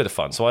fun. It is a bit of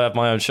fun. So I have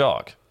my own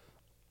shark.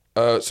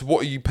 So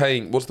what are you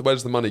paying? Where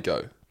does the money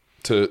go?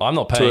 I'm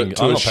not paying.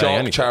 To a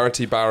shark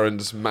charity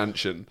baron's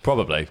mansion.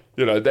 Probably.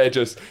 They're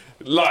just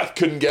life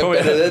couldn't get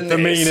better than the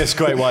this. meanest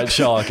great white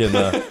shark in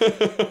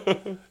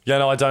the. Yeah,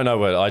 no, I don't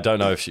know. I don't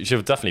know if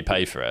she'll definitely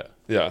pay for it.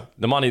 Yeah.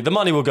 The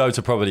money will go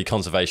to probably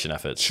conservation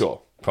efforts.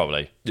 Sure.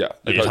 Probably. Yeah.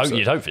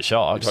 You'd hope for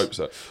sharks. You'd hope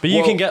so. But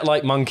you can get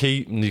like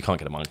monkey. You can't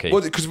get a monkey.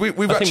 Well, because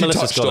we've actually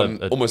touched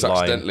on almost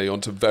accidentally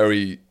onto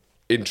very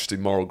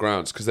interesting moral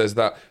grounds, because there's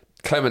that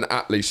Clement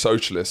Attlee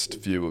socialist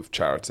view of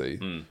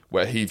charity,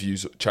 where he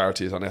views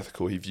charity as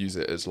unethical. He views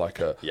it as like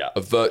a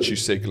virtue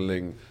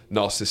signalling,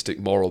 narcissistic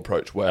moral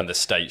approach, where and the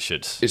state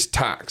should. It's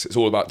tax. It's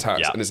all about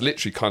tax, and it's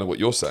literally kind of what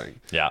you're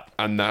saying. Yeah,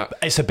 and that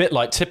it's a bit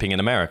like tipping in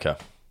America.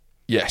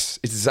 Yes,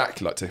 it's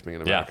exactly like tipping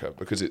in America,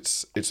 because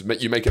it's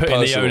you make it putting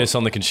personal. the onus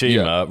on the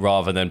consumer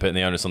rather than putting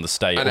the onus on the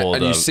state or the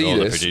producer. And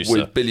you see this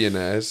with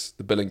billionaires,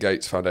 the Bill and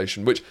Gates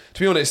Foundation, which, to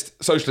be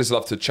honest, socialists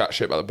love to chat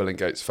shit about the Bill and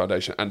Gates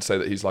Foundation and say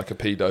that he's like a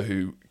pedo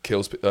who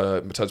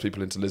turns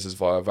people into lizards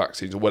via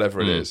vaccines or whatever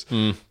it is,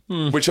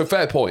 which are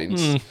fair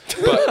points.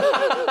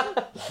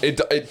 But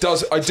it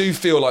does. I do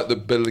feel like the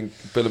Bill and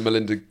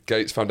Melinda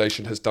Gates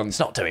Foundation has done. It's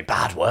not doing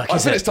bad work. I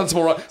think it's done some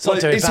alright.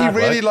 Is he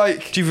really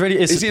like? Do you really?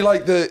 Is he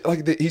like they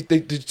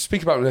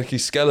speak about him like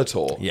he's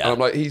Skeletor? Yeah. And I'm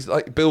like, he's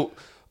like built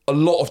a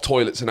lot of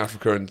toilets in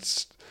Africa,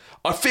 and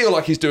I feel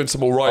like he's doing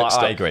some alright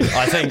stuff. I agree.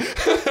 I think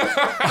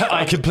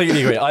I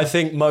completely agree. I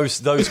think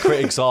most those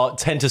critics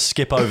tend to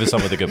skip over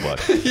some of the good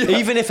work.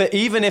 Even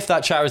if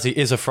that charity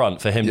is a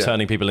front for him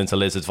turning people into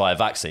lizards via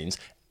vaccines,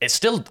 it's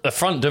still a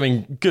front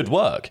doing good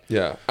work.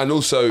 Yeah, and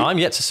also I'm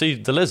yet to see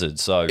the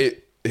lizards. So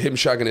him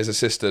shagging his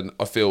assistant,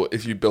 I feel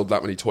if you build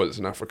that many toilets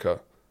in Africa,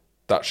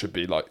 that should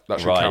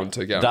count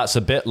again. That's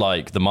a bit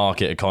like the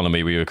market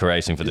economy we were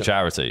creating for the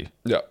charity.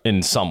 Yeah,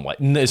 in some way,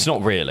 it's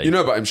not really. You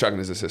know about him shagging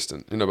his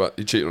assistant. You know about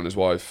he cheated on his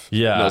wife.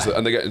 Yeah,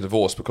 and they're getting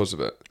divorced because of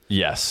it.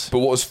 Yes. But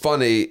what was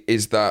funny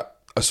is that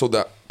I saw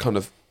that kind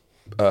of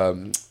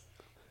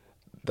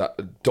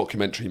that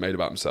documentary he made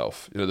about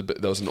himself. There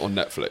was an on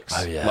Netflix.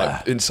 Oh yeah,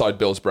 like Inside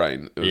Bill's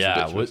Brain. It was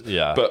ridiculous.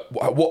 But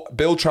what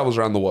Bill travels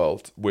around the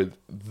world with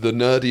the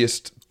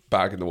nerdiest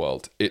bag in the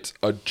world. It's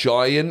a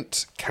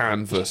giant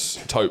canvas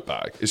tote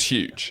bag. It's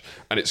huge,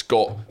 and it's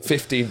got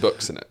 15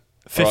 books in it.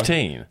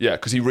 15? Right? Yeah,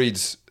 because he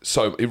reads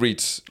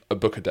a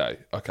book a day.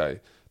 Okay,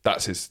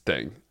 that's his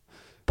thing.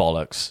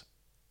 Bollocks.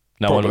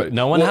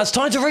 No one has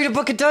time to read a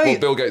book a day. Well,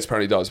 Bill Gates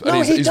apparently does.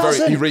 No, he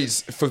doesn't. He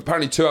reads for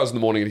apparently 2 hours in the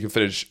morning, and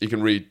he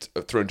can read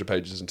 300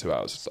 pages in 2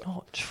 hours. It's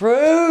not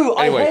true.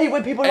 Anyway, I hate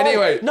when people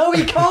no,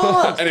 he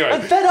can't. Anyway,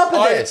 I'm fed up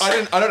with this.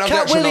 I don't have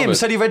Cat the Williams numbers.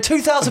 said he read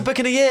 2,000 books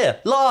in a year.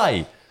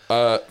 Lie.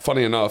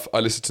 Funny enough, I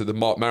listened to the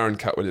Mark Maron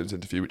Cat Williams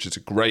interview, which is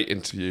a great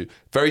interview.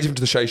 Very different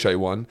to the Shay Shay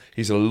one.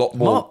 He's a lot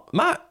more...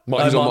 Mark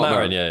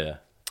Maron, yeah.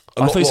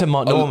 I thought you said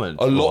Mark Norman.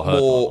 A lot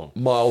more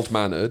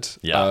mild-mannered.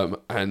 Yeah.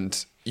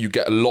 And you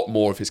get a lot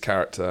more of his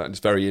character, and it's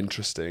very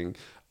interesting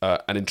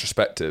and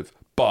introspective.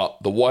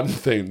 But the one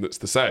thing that's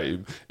the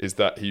same is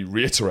that he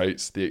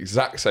reiterates the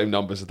exact same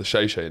numbers of the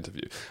Shay Shay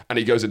interview. And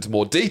he goes into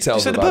more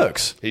details about the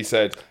books. He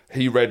said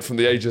he read from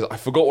the ages... I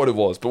forgot what it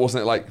was, but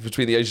wasn't it like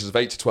between the ages of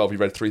 8 to 12, he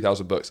read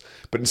 3,000 books.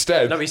 But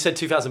instead... No, he said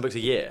 2,000 books a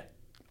year.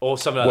 Or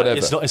something like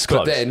whatever. that. It's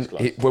close. But then,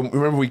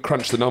 remember we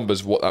crunched the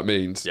numbers of what that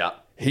means? Yeah.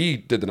 He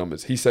did the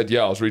numbers. He said,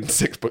 I was reading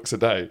 6 books a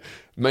day,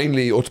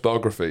 mainly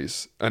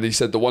autobiographies. And he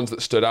said the ones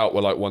that stood out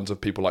were like ones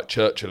of people like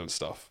Churchill and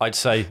stuff. I'd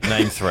say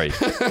name 3.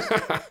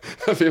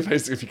 That'd be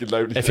amazing if you could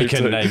name. If you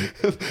can name.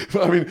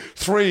 I mean,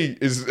 3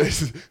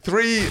 is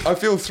 3. I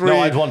feel 3. No,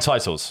 I'd want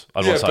titles.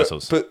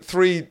 But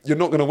 3, you're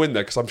not going to win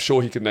there because I'm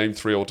sure he can name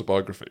 3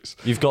 autobiographies.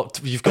 You've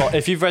got.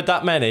 If you've read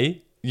that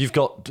many. You've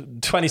got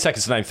 20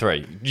 seconds to name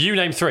 3. You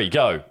name 3,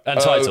 go. And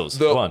titles.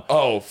 Go on.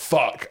 Oh,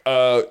 fuck.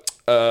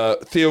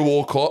 Theo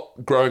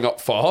Walcott, Growing Up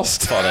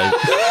Fast. Funny.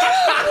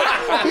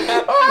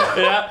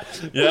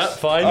 yeah,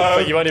 fine.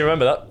 But you only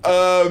remember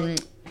that.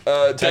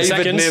 David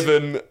seconds.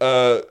 Niven,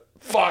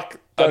 fuck.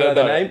 I Don't know don't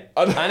the know. name.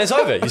 And it's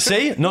over. You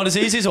see? Not as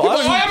easy as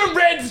I haven't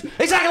read.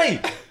 Exactly.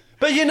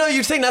 But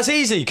you'd think that's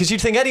easy because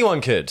you'd think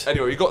anyone could.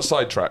 Anyway, you got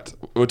sidetracked.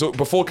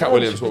 Before Cat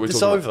Williams, what we it's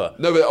talking over. about?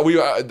 No, but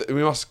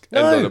we must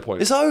end on a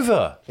point. It's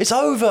over. It's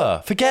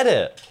over. Forget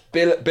it.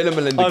 Bill and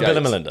Melinda Gates. Bill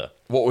and Melinda.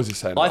 What was he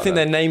saying? I think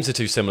their names are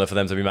too similar for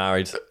them to be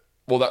married.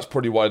 Well, that's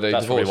probably why they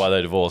divorced. Probably why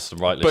they divorced, and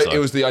rightly but so. it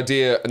was the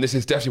idea, and this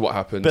is definitely what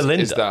happens,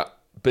 Belinda. is that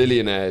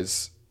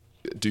billionaires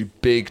do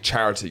big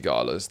charity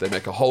galas. They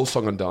make a whole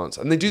song and dance,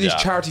 and they do these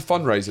charity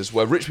fundraisers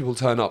where rich people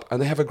turn up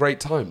and they have a great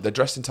time. They're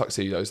dressed in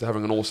tuxedos. They're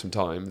having an awesome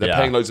time. They're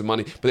paying loads of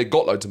money, but they've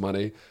got loads of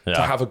money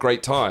to have a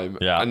great time.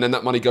 Yeah. And then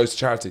that money goes to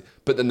charity.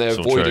 But then they're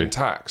avoiding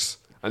tax.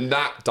 And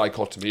that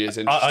dichotomy is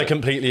interesting. I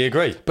completely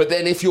agree. But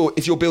then if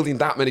you're building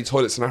that many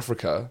toilets in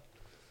Africa,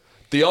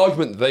 the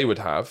argument that they would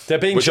have... They're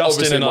being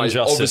just in an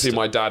unjust obviously system.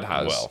 my dad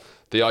has... Well.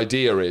 The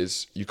idea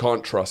is you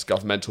can't trust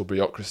governmental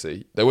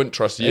bureaucracy. They wouldn't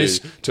trust you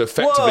to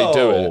effectively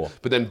do it.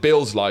 But then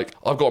Bill's like,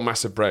 I've got a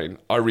massive brain.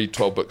 I read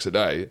 12 books a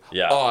day.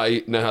 Yeah.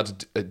 I know how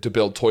to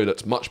build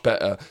toilets much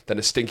better than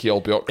a stinky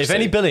old bureaucracy. If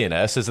any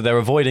billionaire says that they're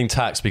avoiding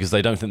tax because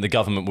they don't think the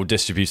government will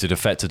distribute it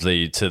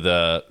effectively to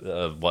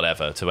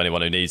to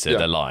anyone who needs it,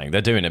 they're lying.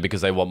 They're doing it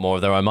because they want more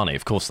of their own money.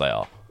 Of course they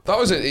are. That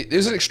was it. It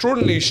was an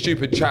extraordinarily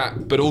stupid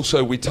chat, but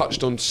also we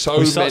touched on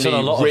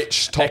many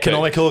rich topics.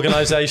 Economic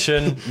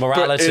organisation,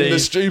 morality. But in the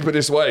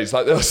stupidest ways.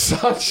 Like there was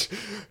such...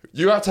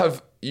 You have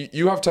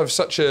to have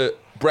such a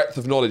breadth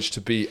of knowledge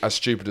to be as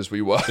stupid as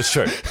we were. It's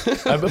true.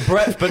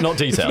 Breadth, but not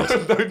detailed.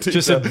 No detail.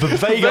 Just a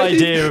vague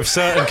idea of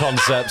certain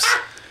concepts.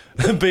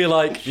 Be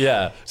like,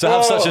 So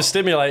have such a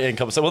stimulating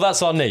concept. Well,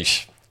 that's our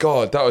niche.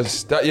 God, that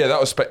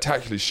was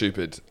spectacularly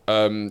stupid.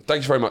 Thank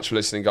you very much for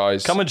listening,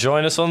 guys. Come and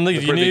join us on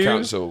the Privy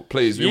Council,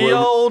 please. We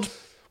want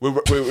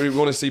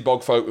to see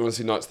Bogfolk, we want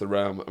to see Knights of the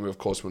Realm, and we of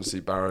course want to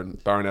see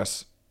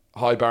Baroness,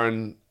 High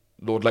Baron,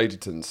 Lord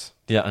Ladytons.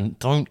 Yeah, and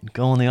don't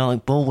go on the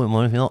Alec Baldwin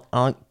one if you're not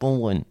Alec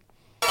Baldwin.